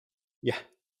 anymore. Yeah.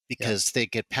 Because they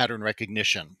get pattern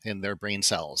recognition in their brain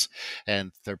cells,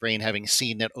 and their brain having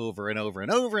seen it over and over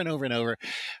and over and over and over,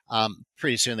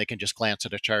 pretty soon they can just glance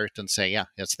at a chart and say, yeah,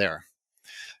 it's there.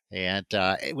 And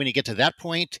when you get to that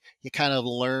point, you kind of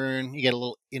learn, you get a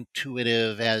little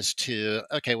intuitive as to,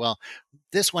 okay, well,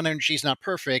 this one energy is not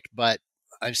perfect, but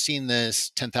I've seen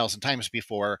this 10,000 times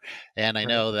before, and I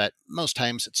know that most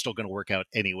times it's still going to work out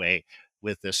anyway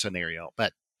with this scenario.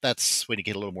 But that's when you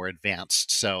get a little more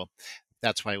advanced. So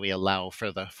that's why we allow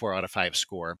for the 4 out of 5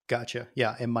 score. Gotcha.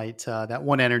 Yeah, it might, that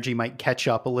one energy might catch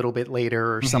up a little bit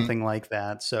later or something like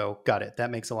that. So got it. That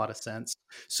makes a lot of sense.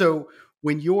 So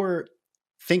when you're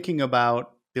thinking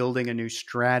about building a new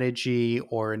strategy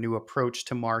or a new approach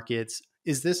to markets,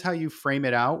 is this how you frame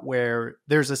it out, where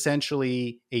there's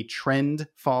essentially a trend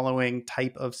following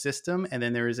type of system, and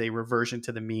then there is a reversion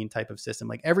to the mean type of system?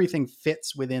 Like everything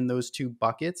fits within those two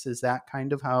buckets. Is that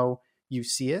kind of how you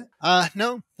see it?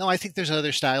 No, I think there's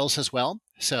other styles as well.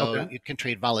 So you can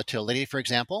trade volatility, for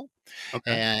example,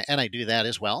 and I do that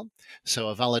as well. So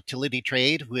a volatility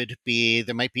trade would be,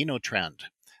 there might be no trend.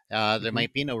 There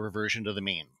might be no reversion to the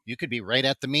mean. You could be right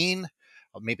at the mean.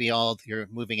 Maybe all your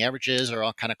moving averages are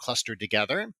all kind of clustered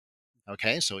together.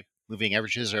 Okay, so moving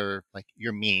averages are like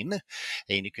your mean,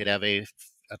 and you could have a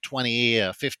 20,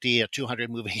 a 50, a 200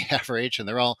 moving average, and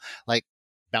they're all like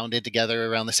bounded together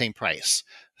around the same price.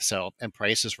 So, and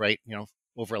price is right,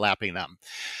 overlapping them.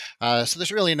 So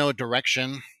there's really no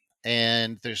direction,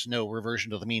 and there's no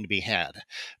reversion to the mean to be had,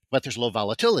 but there's low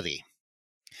volatility.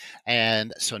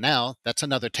 And so now that's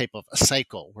another type of a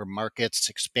cycle where markets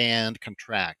expand,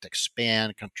 contract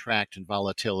in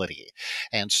volatility.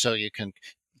 And so you can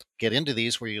get into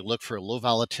these where you look for low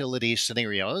volatility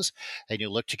scenarios, and you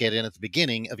look to get in at the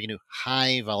beginning of a new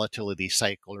high volatility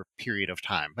cycle or period of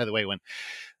time. By the way, when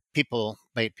people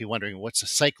might be wondering what's a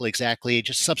cycle exactly,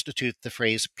 just substitute the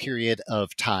phrase period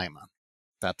of time.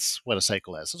 That's what a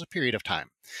cycle is. It's a period of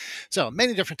time. So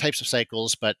many different types of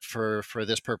cycles, but for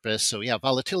this purpose, so yeah,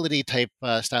 volatility type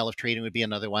style of trading would be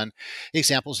another one.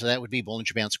 Examples of that would be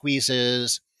Bollinger Band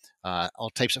squeezes,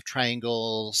 all types of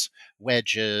triangles,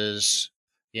 wedges,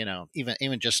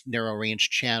 even just narrow range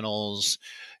channels,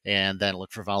 and then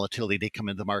look for volatility to come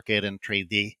into the market and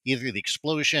trade either the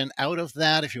explosion out of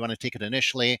that if you want to take it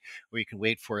initially, or you can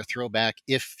wait for a throwback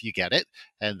if you get it,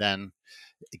 and then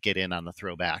get in on the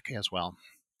throwback as well.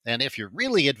 And if you're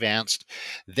really advanced,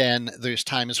 then there's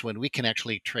times when we can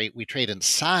actually trade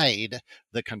inside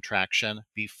the contraction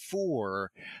before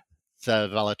the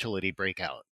volatility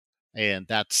breakout. And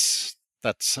that's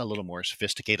a little more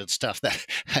sophisticated stuff that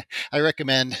I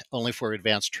recommend only for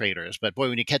advanced traders. But boy,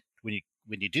 when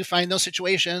you do find those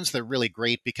situations, they're really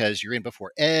great because you're in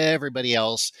before everybody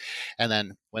else. And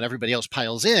then when everybody else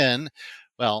piles in,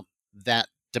 well, that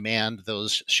demand,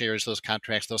 those shares, those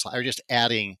contracts, those are just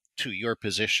adding to your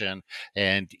position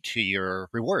and to your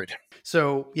reward.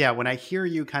 So yeah, when I hear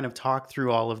you kind of talk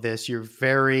through all of this, you're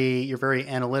very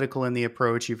analytical in the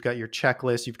approach. You've got your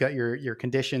checklist, you've got your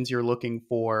conditions you're looking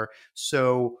for.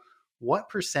 So what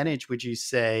percentage would you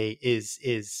say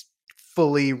is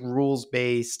fully rules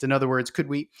based? In other words, could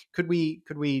we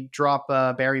drop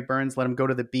Barry Burns, let him go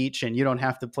to the beach, and you don't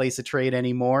have to place a trade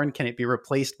anymore? And can it be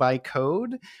replaced by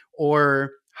code?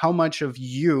 Or how much of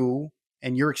you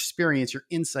and your experience, your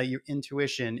insight, your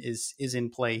intuition is in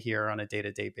play here on a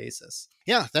day-to-day basis?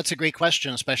 Yeah, that's a great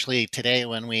question, especially today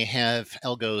when we have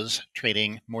algos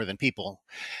trading more than people.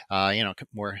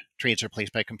 More trades are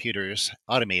placed by computers,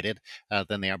 automated,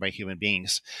 than they are by human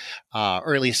beings,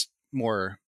 or at least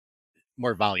more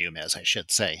volume is, I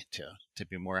should say, to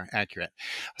be more accurate.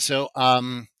 So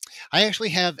I actually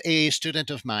have a student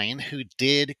of mine who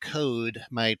did code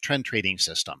my trend trading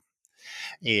system.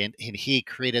 And he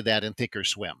created that in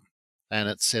Thinkorswim, and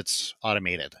it's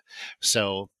automated.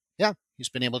 So yeah, he's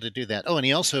been able to do that. Oh, and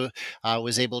he also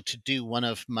was able to do one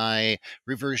of my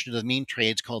reversion to the mean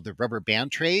trades called the rubber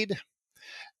band trade.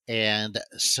 And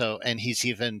so, and he's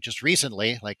even just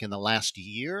recently, like in the last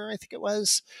year, I think it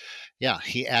was, yeah,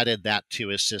 he added that to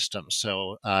his system.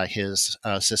 So his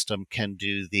system can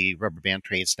do the rubber band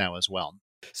trades now as well.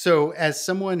 So, as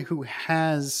someone who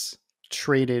has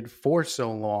traded for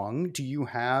so long, do you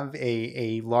have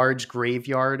a large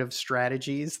graveyard of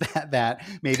strategies that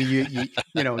maybe you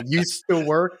used to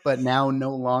work but now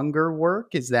no longer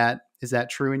work? Is that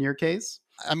true in your case?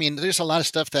 I mean, there's a lot of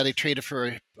stuff that I traded for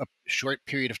a short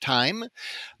period of time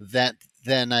that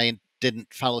then I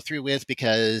didn't follow through with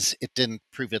because it didn't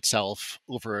prove itself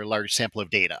over a large sample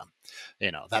of data.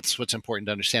 That's what's important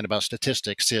to understand about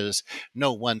statistics is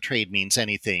no one trade means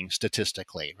anything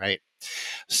statistically, right?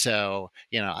 So,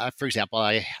 for example,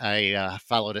 I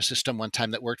followed a system one time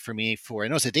that worked for me and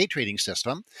it was a day trading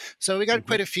system. So we got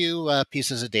quite a few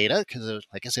pieces of data because,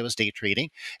 like I said, it was day trading.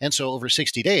 And so over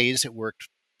 60 days, it worked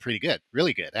pretty good,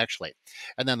 really good, actually.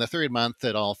 And then the third month,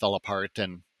 it all fell apart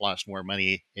and lost more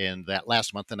money in that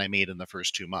last month than I made in the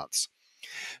first 2 months.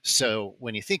 So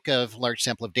when you think of large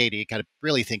sample of data, you got to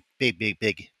really think big, big,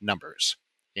 big numbers.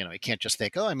 You can't just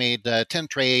think, oh, I made 10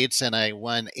 trades and I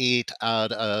won 8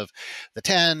 out of the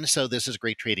 10. So this is a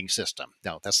great trading system.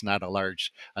 No, that's not a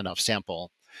large enough sample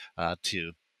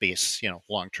to base,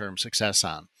 long-term success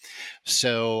on.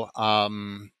 So,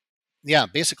 yeah,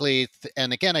 basically,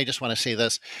 and again, I just want to say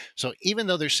this. So even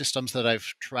though there's systems that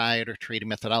I've tried or trading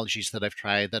methodologies that I've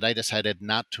tried that I decided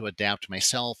not to adapt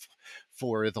myself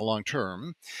for the long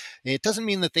term, it doesn't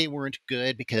mean that they weren't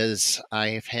good because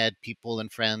I've had people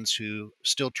and friends who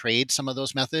still trade some of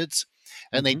those methods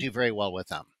and they do very well with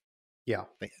them. Yeah.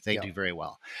 They do very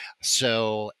well.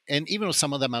 So, and even with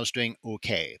some of them, I was doing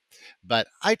okay. But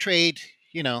I trade,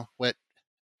 what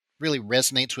really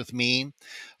resonates with me.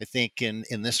 I think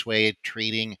in this way,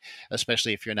 trading,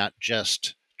 especially if you're not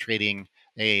just trading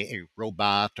a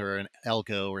robot or an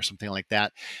algo or something like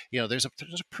that, there's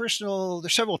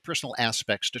several personal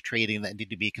aspects to trading that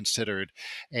need to be considered,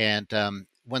 and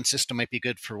one system might be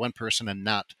good for one person and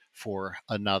not for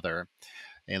another,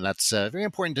 and that's very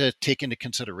important to take into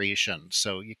consideration.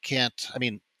 So you can't. I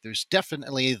mean, there's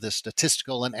definitely the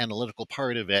statistical and analytical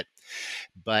part of it,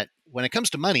 but when it comes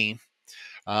to money,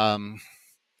 money's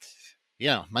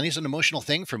an emotional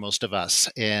thing for most of us,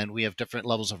 and we have different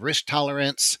levels of risk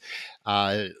tolerance,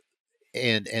 and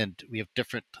we have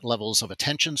different levels of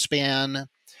attention span.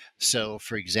 So,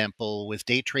 for example, with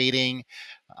day trading,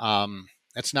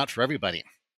 that's not for everybody.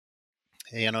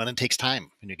 And it takes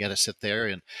time, and you got to sit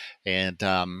there and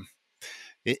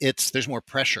there's more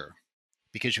pressure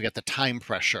because you get the time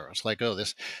pressure. It's like, oh,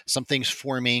 something's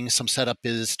forming, some setup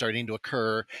is starting to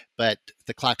occur, but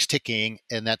the clock's ticking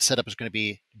and that setup is going to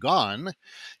be gone,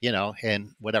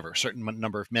 in whatever, certain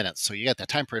number of minutes. So you got that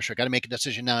time pressure. Got to make a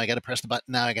decision now. I got to press the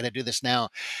button now. I got to do this now.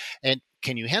 And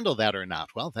can you handle that or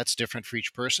not? Well, that's different for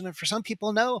each person. And for some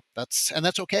people, no,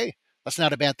 that's okay. That's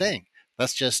not a bad thing.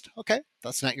 That's just, okay,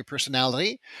 that's not your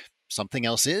personality. Something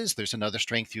else is. There's another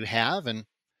strength you have, and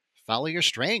follow your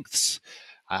strengths.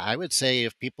 I would say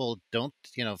if people don't,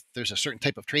 if there's a certain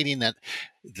type of trading that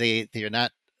they are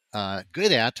not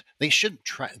good at, they shouldn't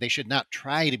try. They should not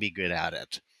try to be good at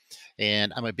it.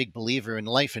 And I'm a big believer in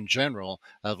life in general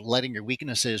of letting your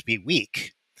weaknesses be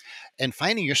weak and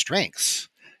finding your strengths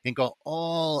and go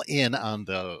all in on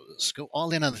those. Go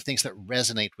all in on the things that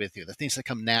resonate with you, the things that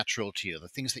come natural to you, the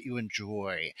things that you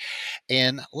enjoy,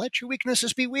 and let your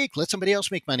weaknesses be weak. Let somebody else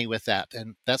make money with that.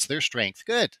 And that's their strength.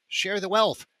 Good. Share the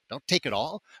wealth. Don't take it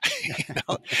all.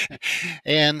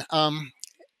 And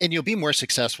you'll be more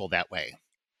successful that way,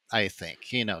 I think.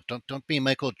 Don't be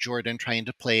Michael Jordan trying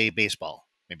to play baseball.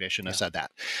 Maybe I shouldn't have said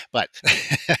that, but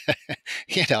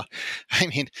I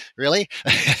mean, really,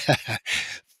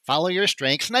 follow your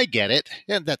strengths. And I get it.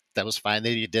 And that was fine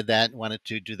that you did that and wanted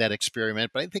to do that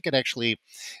experiment. But I think it actually,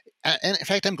 and in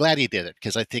fact, I'm glad he did it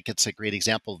because I think it's a great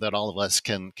example that all of us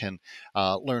can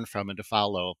learn from and to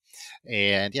follow.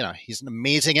 And, he's an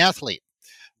amazing athlete,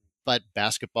 but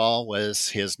basketball was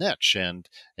his niche, and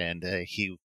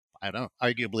he, I don't know,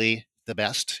 arguably the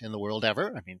best in the world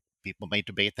ever. I mean, people may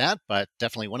debate that, but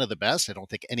definitely one of the best. I don't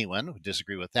think anyone would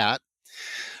disagree with that.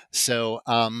 So,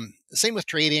 same with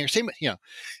trading, or same,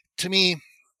 to me,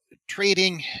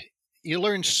 trading, you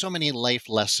learn so many life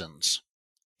lessons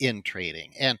in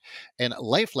trading, and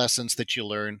life lessons that you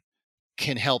learn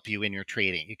can help you in your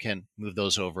trading. You can move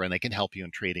those over and they can help you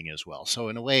in trading as well. So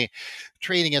in a way,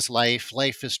 trading is life,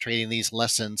 life is trading. These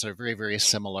lessons are very, very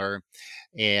similar.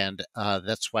 And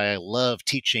that's why I love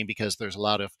teaching, because there's a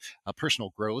lot of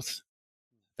personal growth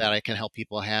that I can help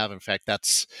people have. In fact,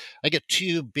 I get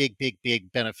two big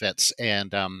benefits.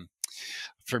 And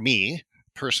for me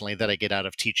personally, that I get out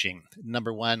of teaching.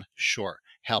 Number one, sure,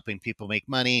 helping people make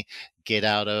money, get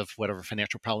out of whatever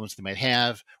financial problems they might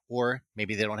have, or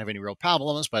maybe they don't have any real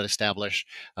problems, but establish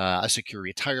a secure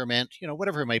retirement,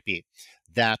 whatever it might be.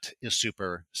 That is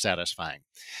super satisfying.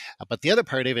 But the other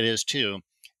part of it is too,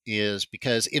 is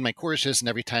because in my courses and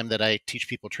every time that I teach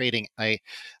people trading, I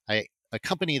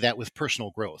accompany that with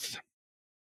personal growth.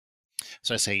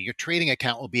 So I say, your trading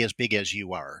account will be as big as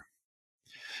you are.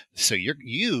 So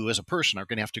you as a person are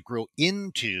going to have to grow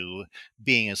into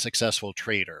being a successful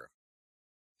trader.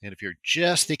 And if you're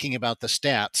just thinking about the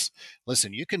stats,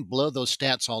 listen, you can blow those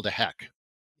stats all to heck.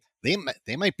 They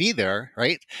might be there,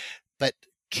 right? But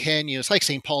can you, it's like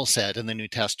St. Paul said in the New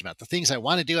Testament, the things I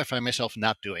want to do, I find myself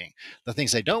not doing. The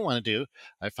things I don't want to do,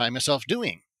 I find myself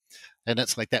doing. And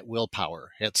it's like that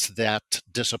willpower. It's that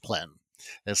discipline.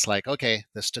 It's like, okay,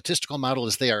 the statistical model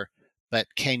is there, but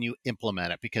can you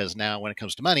implement it? Because now when it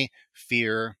comes to money,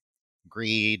 fear,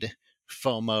 greed,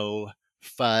 FOMO,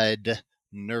 FUD,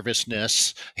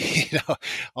 nervousness,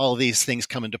 all these things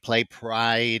come into play,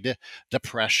 pride,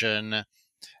 depression.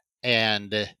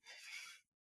 And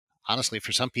honestly,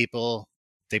 for some people,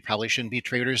 they probably shouldn't be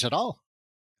traders at all.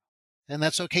 And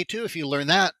that's okay too. If you learn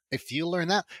that,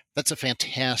 that's a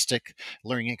fantastic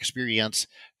learning experience.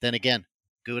 Then again,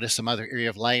 go to some other area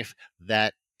of life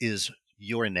that is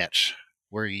your niche,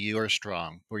 where you're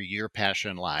strong, where your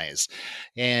passion lies.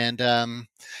 And,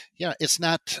 it's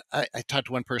not, I talked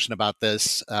to one person about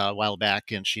this a while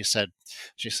back, and she says,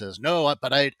 no,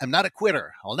 but I'm not a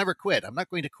quitter. I'll never quit. I'm not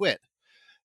going to quit.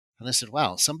 And I said,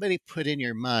 wow, somebody put in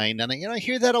your mind, and I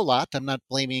hear that a lot. I'm not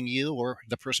blaming you or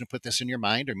the person who put this in your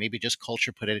mind, or maybe just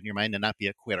culture put it in your mind to not be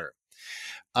a quitter.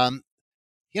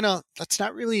 That's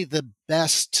not really the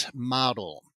best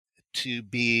model to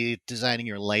be designing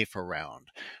your life around.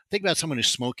 Think about someone who's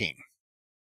smoking.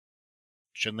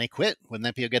 Shouldn't they quit? Wouldn't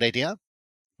that be a good idea?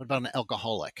 What about an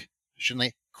alcoholic? Shouldn't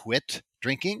they quit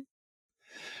drinking?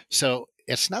 So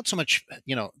it's not so much,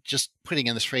 just putting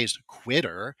in this phrase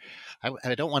quitter.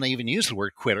 I don't want to even use the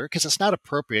word quitter because it's not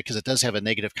appropriate, because it does have a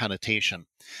negative connotation.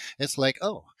 It's like,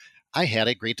 oh, I had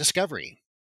a great discovery.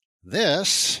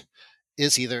 This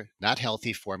is either not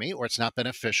healthy for me, or it's not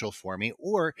beneficial for me,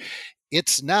 or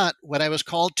it's not what I was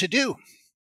called to do.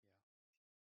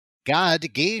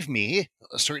 God gave me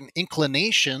certain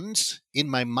inclinations in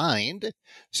my mind,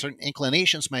 certain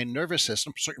inclinations in my nervous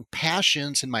system, certain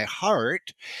passions in my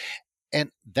heart,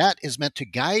 and that is meant to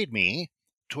guide me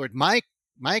toward my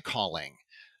calling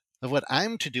of what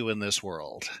I'm to do in this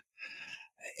world.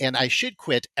 And I should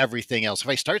quit everything else. If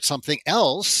I start something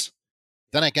else,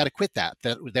 then I got to quit that.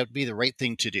 That would be the right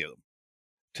thing to do.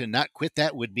 To not quit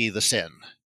that would be the sin,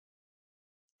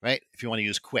 right? If you want to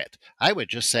use quit, I would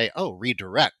just say,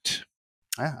 redirect.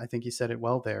 I think you said it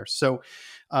well there. So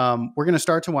we're going to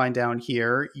start to wind down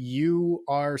here. You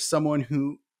are someone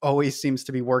who always seems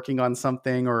to be working on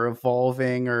something or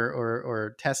evolving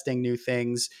or testing new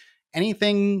things.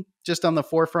 Anything just on the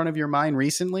forefront of your mind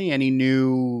recently? Any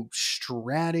new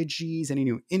strategies, any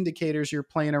new indicators you're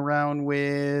playing around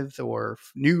with, or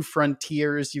new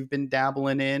frontiers you've been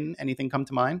dabbling in? Anything come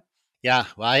to mind? Yeah,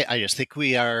 well, I just think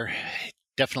we are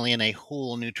definitely in a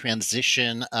whole new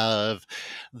transition of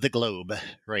the globe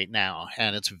right now.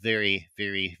 And it's very,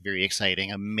 very, very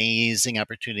exciting. Amazing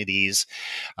opportunities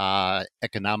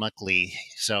economically.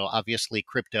 So obviously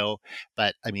crypto,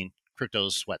 but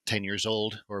crypto's 10 years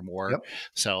old or more. Yep.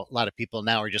 So a lot of people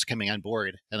now are just coming on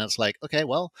board, and it's like, okay,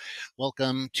 well,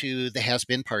 welcome to the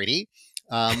has-been party.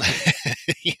 Now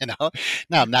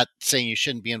I'm not saying you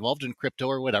shouldn't be involved in crypto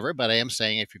or whatever, but I am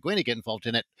saying if you're going to get involved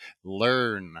in it,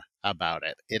 learn about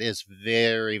it. It is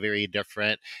very, very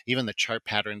different. Even the chart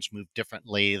patterns move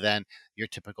differently than your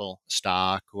typical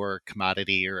stock or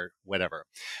commodity or whatever.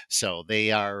 So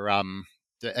they are,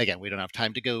 again, we don't have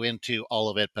time to go into all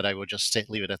of it, but I would just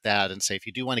leave it at that and say, if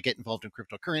you do want to get involved in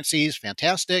cryptocurrencies,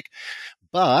 fantastic,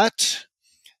 but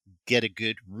get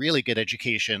a really good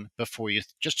education before you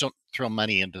just don't throw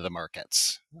money into the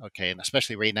markets. Okay. And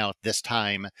especially right now at this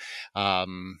time,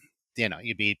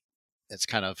 it's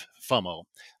kind of FOMO,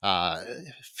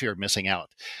 fear of missing out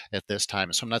at this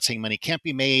time. So I'm not saying money can't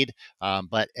be made,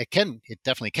 but it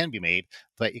definitely can be made,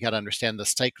 but you got to understand the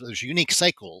cycle. There's unique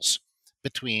cycles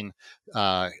between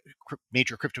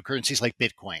major cryptocurrencies like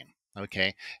Bitcoin.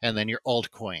 Okay. And then your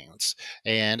altcoins,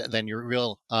 and then your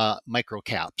real micro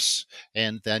caps,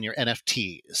 and then your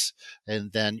NFTs,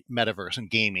 and then metaverse and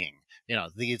gaming.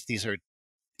 These are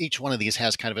each one of these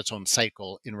has kind of its own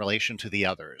cycle in relation to the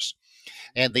others.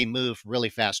 And they move really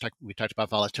fast. We talked about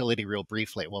volatility real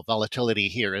briefly. Well, volatility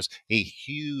here is a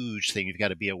huge thing you've got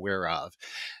to be aware of.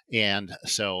 And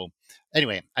so,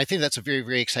 anyway, I think that's a very,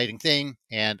 very exciting thing.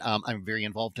 And I'm very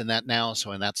involved in that now.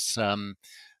 So, and that's,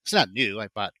 it's not new. I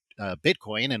bought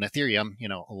Bitcoin and Ethereum,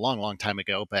 a long, long time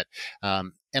ago, but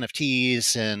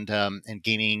NFTs and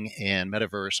gaming and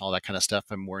metaverse, all that kind of stuff,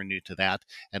 I'm more new to that.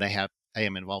 And I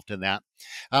am involved in that.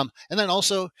 And then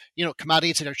also,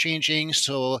 commodities that are changing.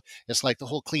 So it's like the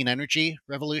whole clean energy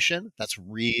revolution. That's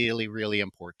really, really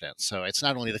important. So it's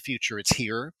not only the future, it's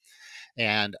here.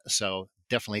 And so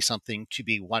definitely something to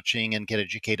be watching and get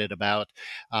educated about.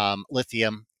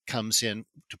 Lithium comes in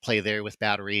to play there with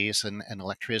batteries and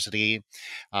electricity.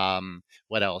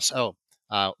 What else? Oh,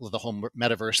 the whole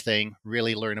metaverse thing,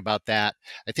 really learn about that.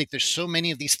 I think there's so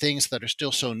many of these things that are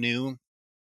still so new.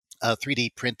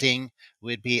 3D printing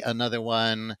would be another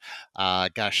one.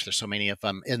 There's so many of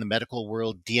them in the medical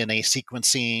world, DNA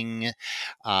sequencing,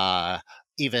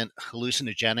 even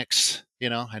hallucinogenics.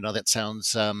 I know that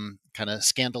sounds kind of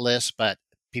scandalous, but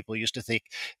people used to think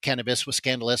cannabis was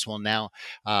scandalous. Well, now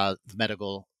the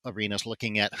medical arena is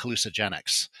looking at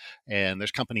hallucinogenics, and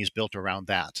there's companies built around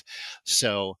that.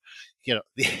 So,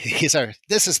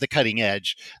 this is the cutting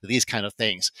edge, these kind of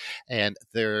things. And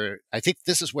I think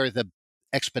this is where the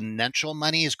exponential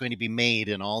money is going to be made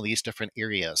in all these different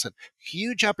areas. And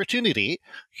huge opportunity,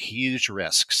 huge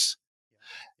risks.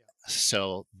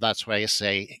 So that's why I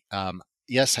say,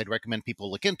 yes, I'd recommend people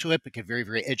look into it, but get very,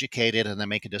 very educated and then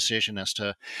make a decision as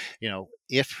to,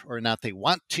 if or not they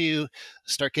want to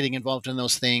start getting involved in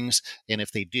those things. And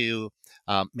if they do,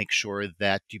 make sure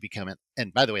that you become it.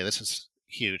 And by the way, this is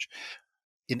huge.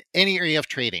 In any area of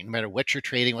trading, no matter what you're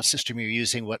trading, what system you're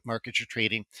using, what market you're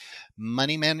trading,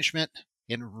 money management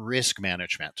and risk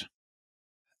management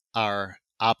are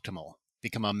optimal.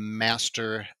 Become a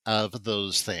master of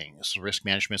those things. Risk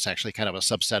management is actually kind of a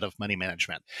subset of money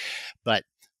management, but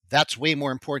that's way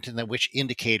more important than which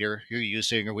indicator you're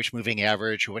using or which moving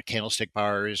average or what candlestick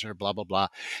bars or blah, blah, blah.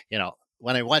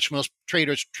 When I watch most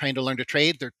traders trying to learn to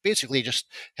trade, they're basically just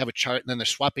have a chart and then they're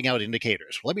swapping out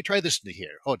indicators. Well, let me try this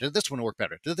indicator. Oh, did this one work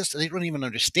better? Did this? They don't even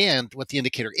understand what the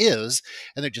indicator is,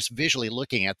 and they're just visually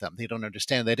looking at them. They don't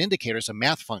understand that indicator is a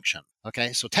math function.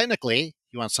 Okay, so technically,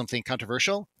 you want something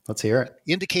controversial? Let's hear it.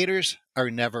 Indicators are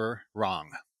never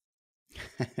wrong.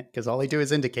 Because all they do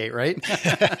is indicate, right?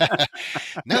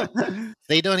 No,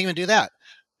 they don't even do that.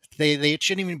 They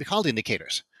shouldn't even be called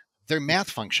indicators. They're math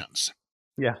functions.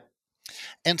 Yeah.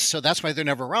 And so that's why they're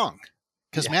never wrong,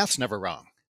 because math's never wrong.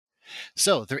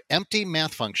 So they're empty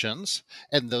math functions,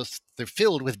 and they're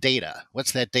filled with data.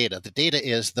 What's that data? The data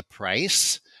is the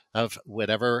price of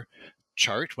whatever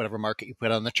chart, whatever market you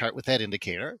put on the chart with that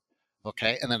indicator.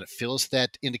 Okay, and then it fills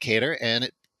that indicator and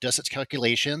it does its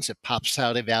calculations. It pops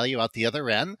out a value out the other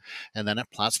end, and then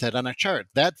it plots that on a chart.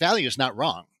 That value is not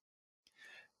wrong.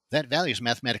 That value is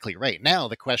mathematically right. Now,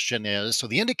 the question is, so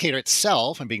the indicator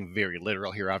itself, I'm being very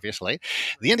literal here, obviously,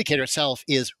 the indicator itself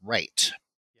is right.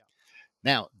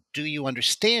 Now, do you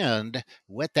understand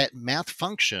what that math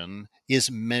function is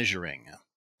measuring?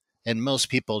 And most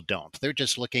people don't. They're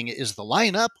just looking, is the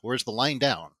line up or is the line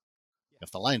down? If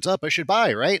the line's up, I should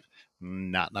buy, right?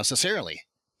 Not necessarily.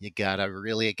 You gotta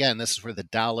really, again, this is where the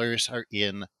dollars are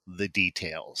in the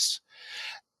details.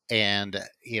 And,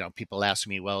 people ask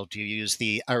me, well, do you use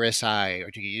the RSI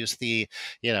or do you use the,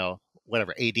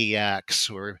 whatever, ADX,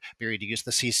 or Barry, do you use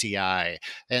the CCI?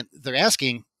 And they're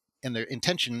asking, and their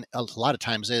intention a lot of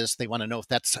times is they want to know if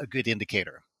that's a good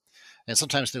indicator. And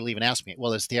sometimes they'll even ask me,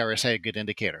 well, is the RSI a good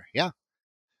indicator? Yeah.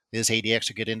 Is ADX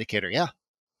a good indicator? Yeah.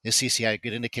 Is CCI a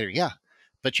good indicator? Yeah.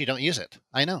 But you don't use it.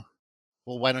 I know.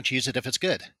 Well, why don't you use it if it's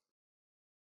good?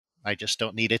 I just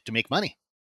don't need it to make money,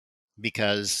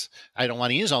 because I don't want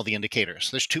to use all the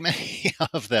indicators. There's too many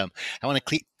of them.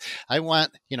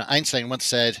 Einstein once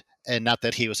said, and not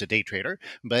that he was a day trader,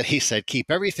 but he said, keep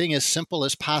everything as simple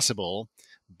as possible,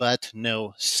 but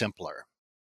no simpler.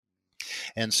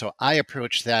 And so I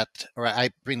approach that, or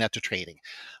I bring that to trading.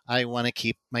 I want to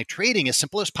keep my trading as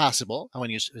simple as possible. I want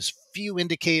to use as few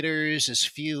indicators, as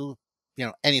few,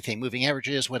 anything, moving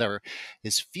averages, whatever,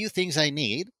 as few things I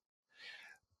need.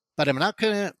 But I'm not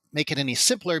going to make it any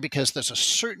simpler, because there's a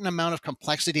certain amount of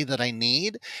complexity that I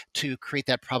need to create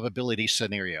that probability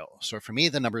scenario. So for me,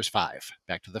 the number is 5.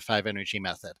 Back to the 5 energy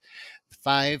method.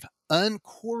 5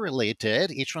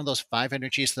 uncorrelated, each one of those 5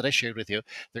 energies that I shared with you,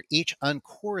 they're each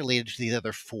uncorrelated to the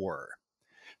other 4.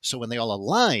 So when they all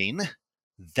align,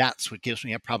 that's what gives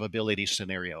me a probability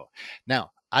scenario.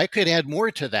 Now, I could add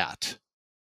more to that,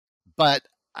 but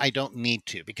I don't need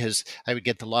to, because I would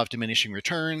get the law of diminishing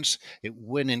returns. It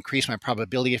wouldn't increase my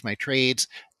probability of my trades,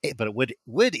 but it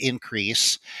would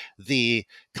increase the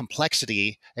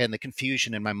complexity and the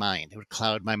confusion in my mind. It would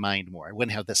cloud my mind more. I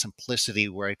wouldn't have the simplicity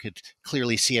where I could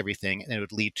clearly see everything, and it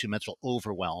would lead to mental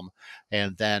overwhelm.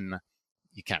 And then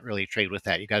you can't really trade with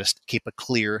that. You got to keep a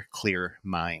clear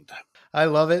mind. I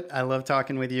love it. I love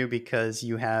talking with you because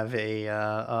you have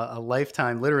a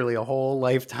lifetime, literally a whole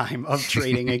lifetime of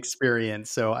trading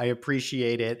experience. So I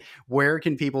appreciate it. Where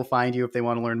can people find you if they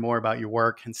want to learn more about your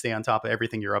work and stay on top of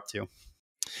everything you're up to?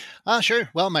 Sure.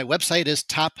 Well, my website is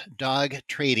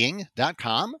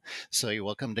topdogtrading.com. So you're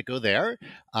welcome to go there.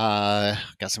 Got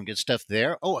some good stuff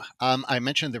there. I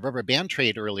mentioned the rubber band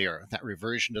trade earlier, that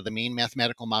reversion to the mean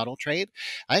mathematical model trade.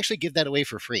 I actually give that away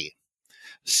for free.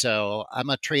 So I'm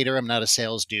a trader. I'm not a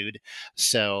sales dude.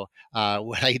 So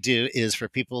what I do is, for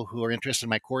people who are interested in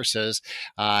my courses,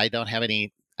 I don't have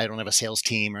a sales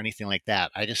team or anything like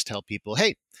that. I just tell people,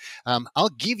 hey, I'll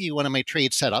give you one of my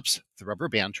trade setups, the rubber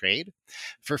band trade,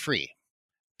 for free,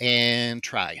 and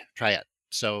try it.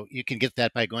 So you can get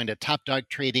that by going to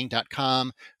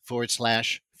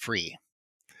topdogtrading.com/free.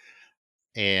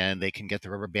 And they can get the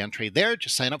rubber band trade there.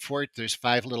 Just sign up for it. There's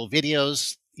 5 little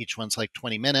videos. Each one's like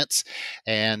 20 minutes,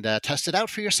 and test it out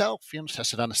for yourself.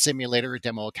 Test it on a simulator or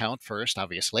demo account first,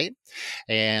 obviously,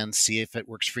 and see if it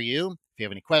works for you. If you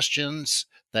have any questions,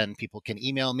 then people can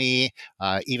email me,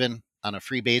 even on a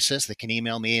free basis. They can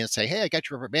email me and say, hey, I got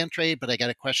your rubber band trade, but I got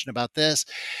a question about this.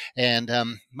 And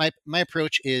my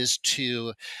approach is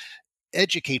to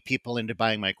educate people into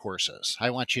buying my courses. I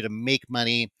want you to make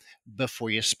money before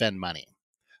you spend money.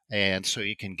 And so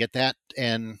you can get that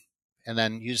and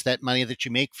then use that money that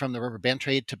you make from the rubber band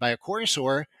trade to buy a course,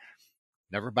 or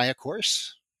never buy a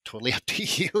course. Totally up to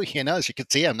you. As you can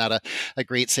see, I'm not a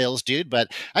great sales dude, but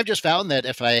I've just found that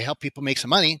if I help people make some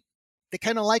money, they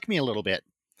kind of like me a little bit.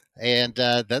 And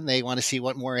then they want to see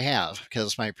what more I have,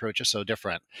 because my approach is so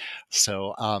different.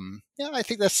 So, I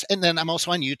think and then I'm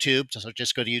also on YouTube. So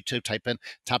just go to YouTube, type in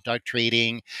Top Dog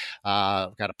Trading.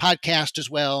 I've got a podcast as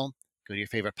well. Go to your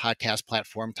favorite podcast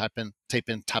platform, type in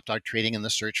Top Dog Trading in the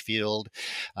search field.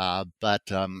 I'd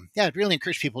really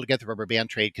encourage people to get the rubber band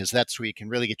trade, because that's where you can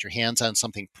really get your hands on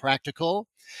something practical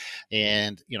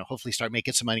and, hopefully start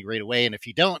making some money right away. And if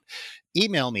you don't,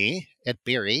 email me at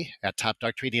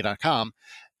barry@topdogtrading.com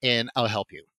and I'll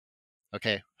help you.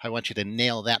 Okay. I want you to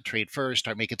nail that trade first,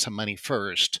 start making some money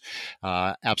first.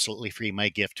 Absolutely free, my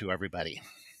gift to everybody.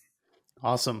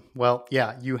 Awesome. Well,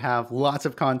 yeah, you have lots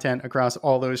of content across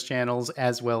all those channels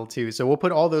as well, too. So we'll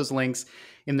put all those links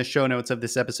in the show notes of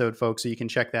this episode, folks, so you can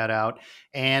check that out.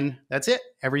 And that's it.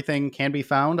 Everything can be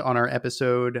found on our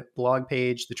episode blog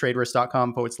page,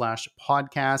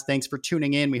 thetraderisk.com/podcast. Thanks for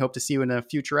tuning in. We hope to see you in a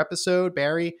future episode.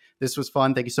 Barry, this was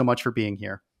fun. Thank you so much for being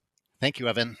here. Thank you,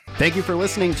 Evan. Thank you for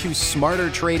listening to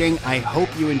Smarter Trading. I hope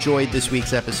you enjoyed this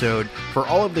week's episode. For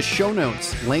all of the show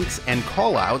notes, links, and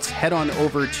callouts, head on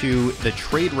over to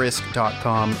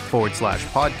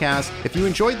thetraderisk.com/podcast. If you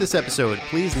enjoyed this episode,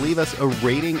 please leave us a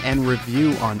rating and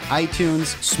review on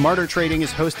iTunes. Smarter Trading is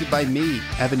hosted by me,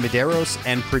 Evan Medeiros,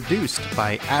 and produced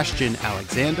by Ashton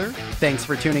Alexander. Thanks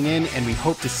for tuning in, and we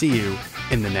hope to see you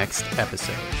in the next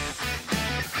episode.